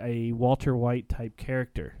be a Walter White type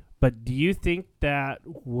character. But do you think that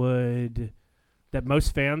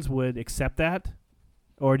most fans would accept that?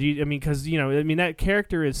 Or do you, because, that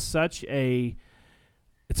character is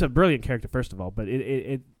it's a brilliant character, first of all, but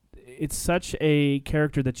it's such a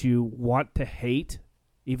character that you want to hate,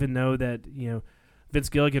 even though that, Vince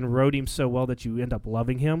Gilligan wrote him so well that you end up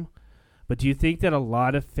loving him. But do you think that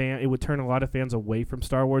it would turn a lot of fans away from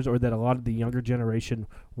Star Wars, or that a lot of the younger generation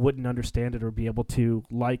wouldn't understand it or be able to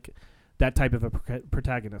like that type of a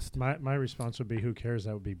protagonist? My response would be, who cares?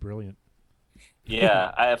 That would be brilliant.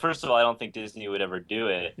 Yeah. First of all, I don't think Disney would ever do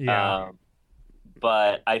it. Yeah.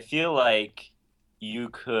 But I feel like you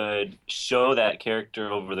could show that character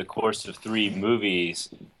over the course of 3 movies,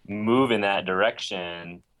 move in that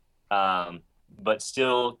direction, but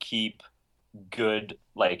still keep good,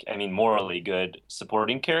 morally good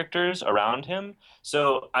supporting characters around him.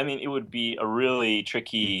 So, it would be a really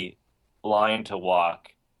tricky line to walk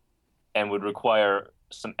and would require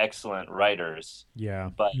some excellent writers. Yeah.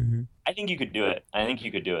 But Mhm. I think you could do it.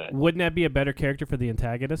 Wouldn't that be a better character for the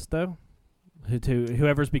antagonist, though?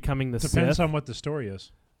 Whoever's becoming the Depends Sith? on what the story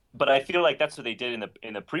is. But I feel like that's what they did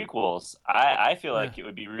in the prequels. I feel like it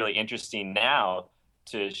would be really interesting now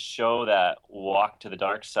to show that walk to the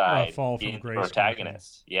dark side fall from in the grace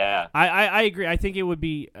protagonist. Yeah. I agree. I think it would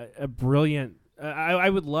be a brilliant I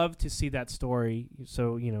would love to see that story.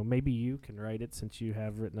 So, maybe you can write it since you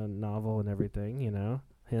have written a novel and everything, Hint,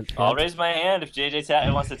 hint. I'll raise my hand if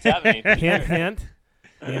JJ wants to tap me. Hint, hint.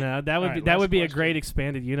 That would be a question. great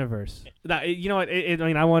expanded universe. Now, you know what?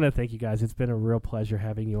 I want to thank you guys. It's been a real pleasure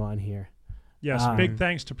having you on here. Yes, big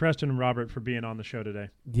thanks to Preston and Robert for being on the show today.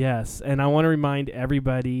 Yes, and I want to remind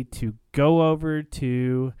everybody to go over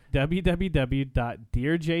to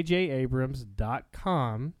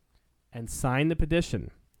www.dearjjabrams.com and sign the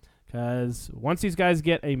petition. Because once these guys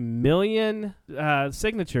get 1 million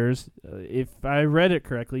signatures, if I read it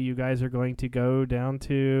correctly, you guys are going to go down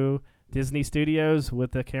to Disney Studios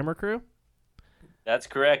with the camera crew? That's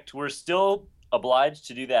correct. We're still obliged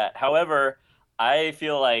to do that. However, I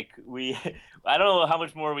feel like I don't know how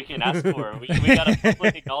much more we can ask for. We got a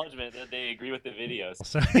public acknowledgement that they agree with the videos.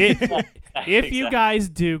 If you guys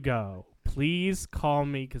do go, please call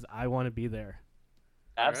me because I want to be there.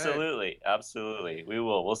 Absolutely. We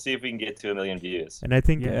will. We'll see if we can get to 1 million views. And I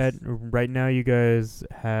think Yes. right now you guys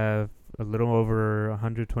have a little over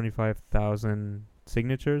 125,000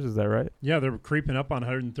 signatures. Is that right? Yeah, they're creeping up on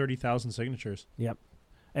 130,000 signatures.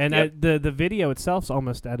 And Yep. the video itself's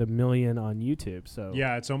almost at 1 million on YouTube. So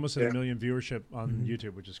Yeah, it's almost at 1 million viewership on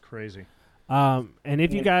YouTube, which is crazy. And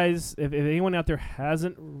if you guys, if anyone out there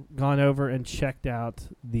hasn't gone over and checked out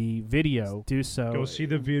the video, do so. Go see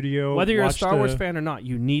the video. Whether you're a watch Star Wars the- fan or not,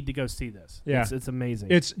 you need to go see this. Yeah. It's amazing.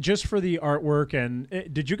 It's just for the artwork. And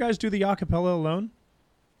did you guys do the acapella alone?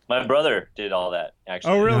 My brother did all that,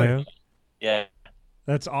 actually. Oh, really? Yeah. Yeah.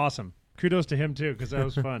 That's awesome. Kudos to him too, because that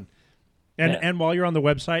was fun. And while you're on the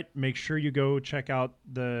website, make sure you go check out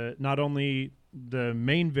not only the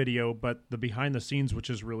main video but the behind the scenes, which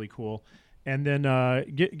is really cool. And then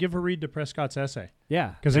give a read to Prescott's essay,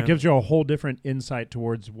 yeah. because it gives you a whole different insight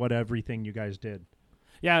towards what everything you guys did.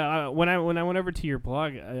 Yeah, when I went over to your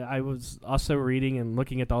blog, I was also reading and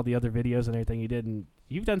looking at all the other videos and everything you did, and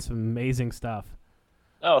you've done some amazing stuff.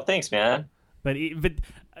 Oh, thanks, man. But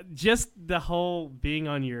just the whole being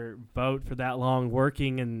on your boat for that long,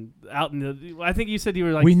 working and out in the, I think you said you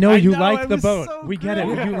were like, We know you it like the was boat. so We get it.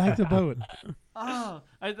 great. You like the boat. Oh,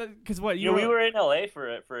 because what You know, we were in LA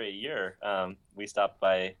for a year. We stopped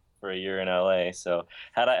by for a year in LA. So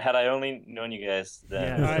had I only known you guys,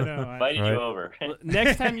 then Yeah. I know. invited Right. you over. Well,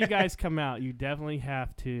 next time you guys come out, you definitely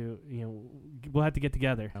have to. We'll have to get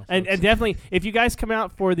together, Yeah, and folks. definitely if you guys come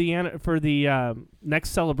out for the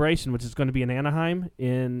next celebration, which is going to be in Anaheim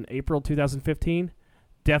in April 2015,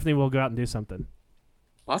 definitely we'll go out and do something.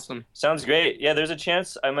 Awesome. Sounds great. Yeah, there's a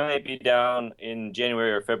chance I might be down in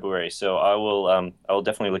January or February, so I will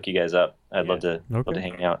definitely look you guys up. I'd love to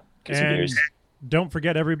hang out. Get some And beers. don't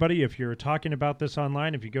forget, everybody, if you're talking about this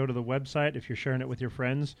online, if you go to the website, if you're sharing it with your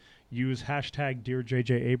friends, use hashtag Dear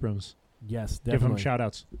JJ Abrams. Yes, Give them definitely. shout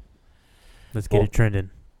outs. Let's get it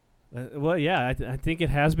trending. Well, yeah, I think it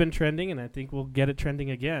has been trending, and I think we'll get it trending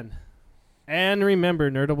again. And remember,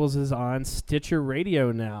 Nerdables is on Stitcher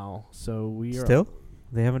Radio now, so we are Still?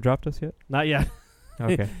 They haven't dropped us yet? not yet.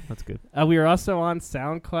 Okay, that's good. We are also on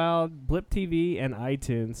SoundCloud, Blip TV, and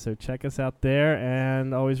iTunes, so check us out there.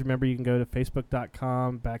 And always remember, you can go to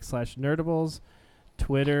facebook.com/Nerdables.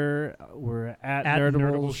 Twitter, we're at Nerdables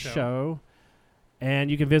Nerdables Show. Show.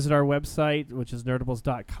 And you can visit our website, which is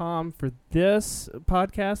nerdables.com, for this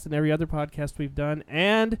podcast and every other podcast we've done.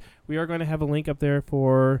 And we are going to have a link up there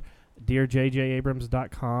for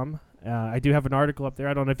dearjjabrams.com. I do have an article up there.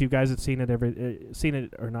 I don't know if you guys have seen it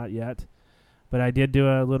or not yet, but I did do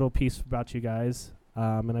a little piece about you guys,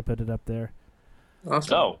 and I put it up there.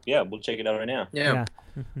 Awesome. Oh, yeah, we'll check it out right now. Yeah.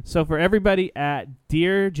 So for everybody at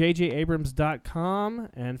dearjjabrams.com,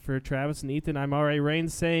 and for Travis and Ethan, I'm R.A.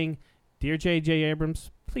 Rains saying, Dear J.J.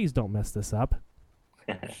 Abrams, please don't mess this up.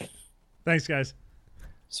 Thanks, guys.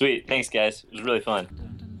 Sweet. Thanks, guys. It was really fun.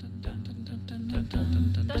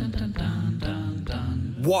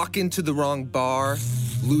 Walk into the wrong bar,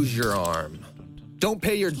 lose your arm. Don't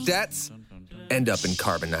pay your debts, end up in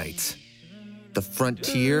carbonite. The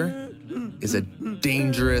frontier is a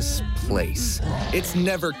dangerous place. It's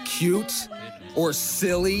never cute or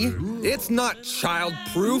silly. It's not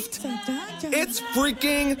child-proofed. It's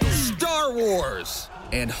freaking Star Wars.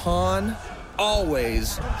 And Han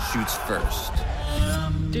always shoots first.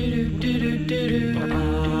 Ba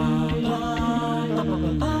ba ba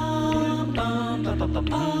ba ba ba ba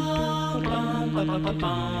ba ba ba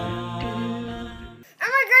ba.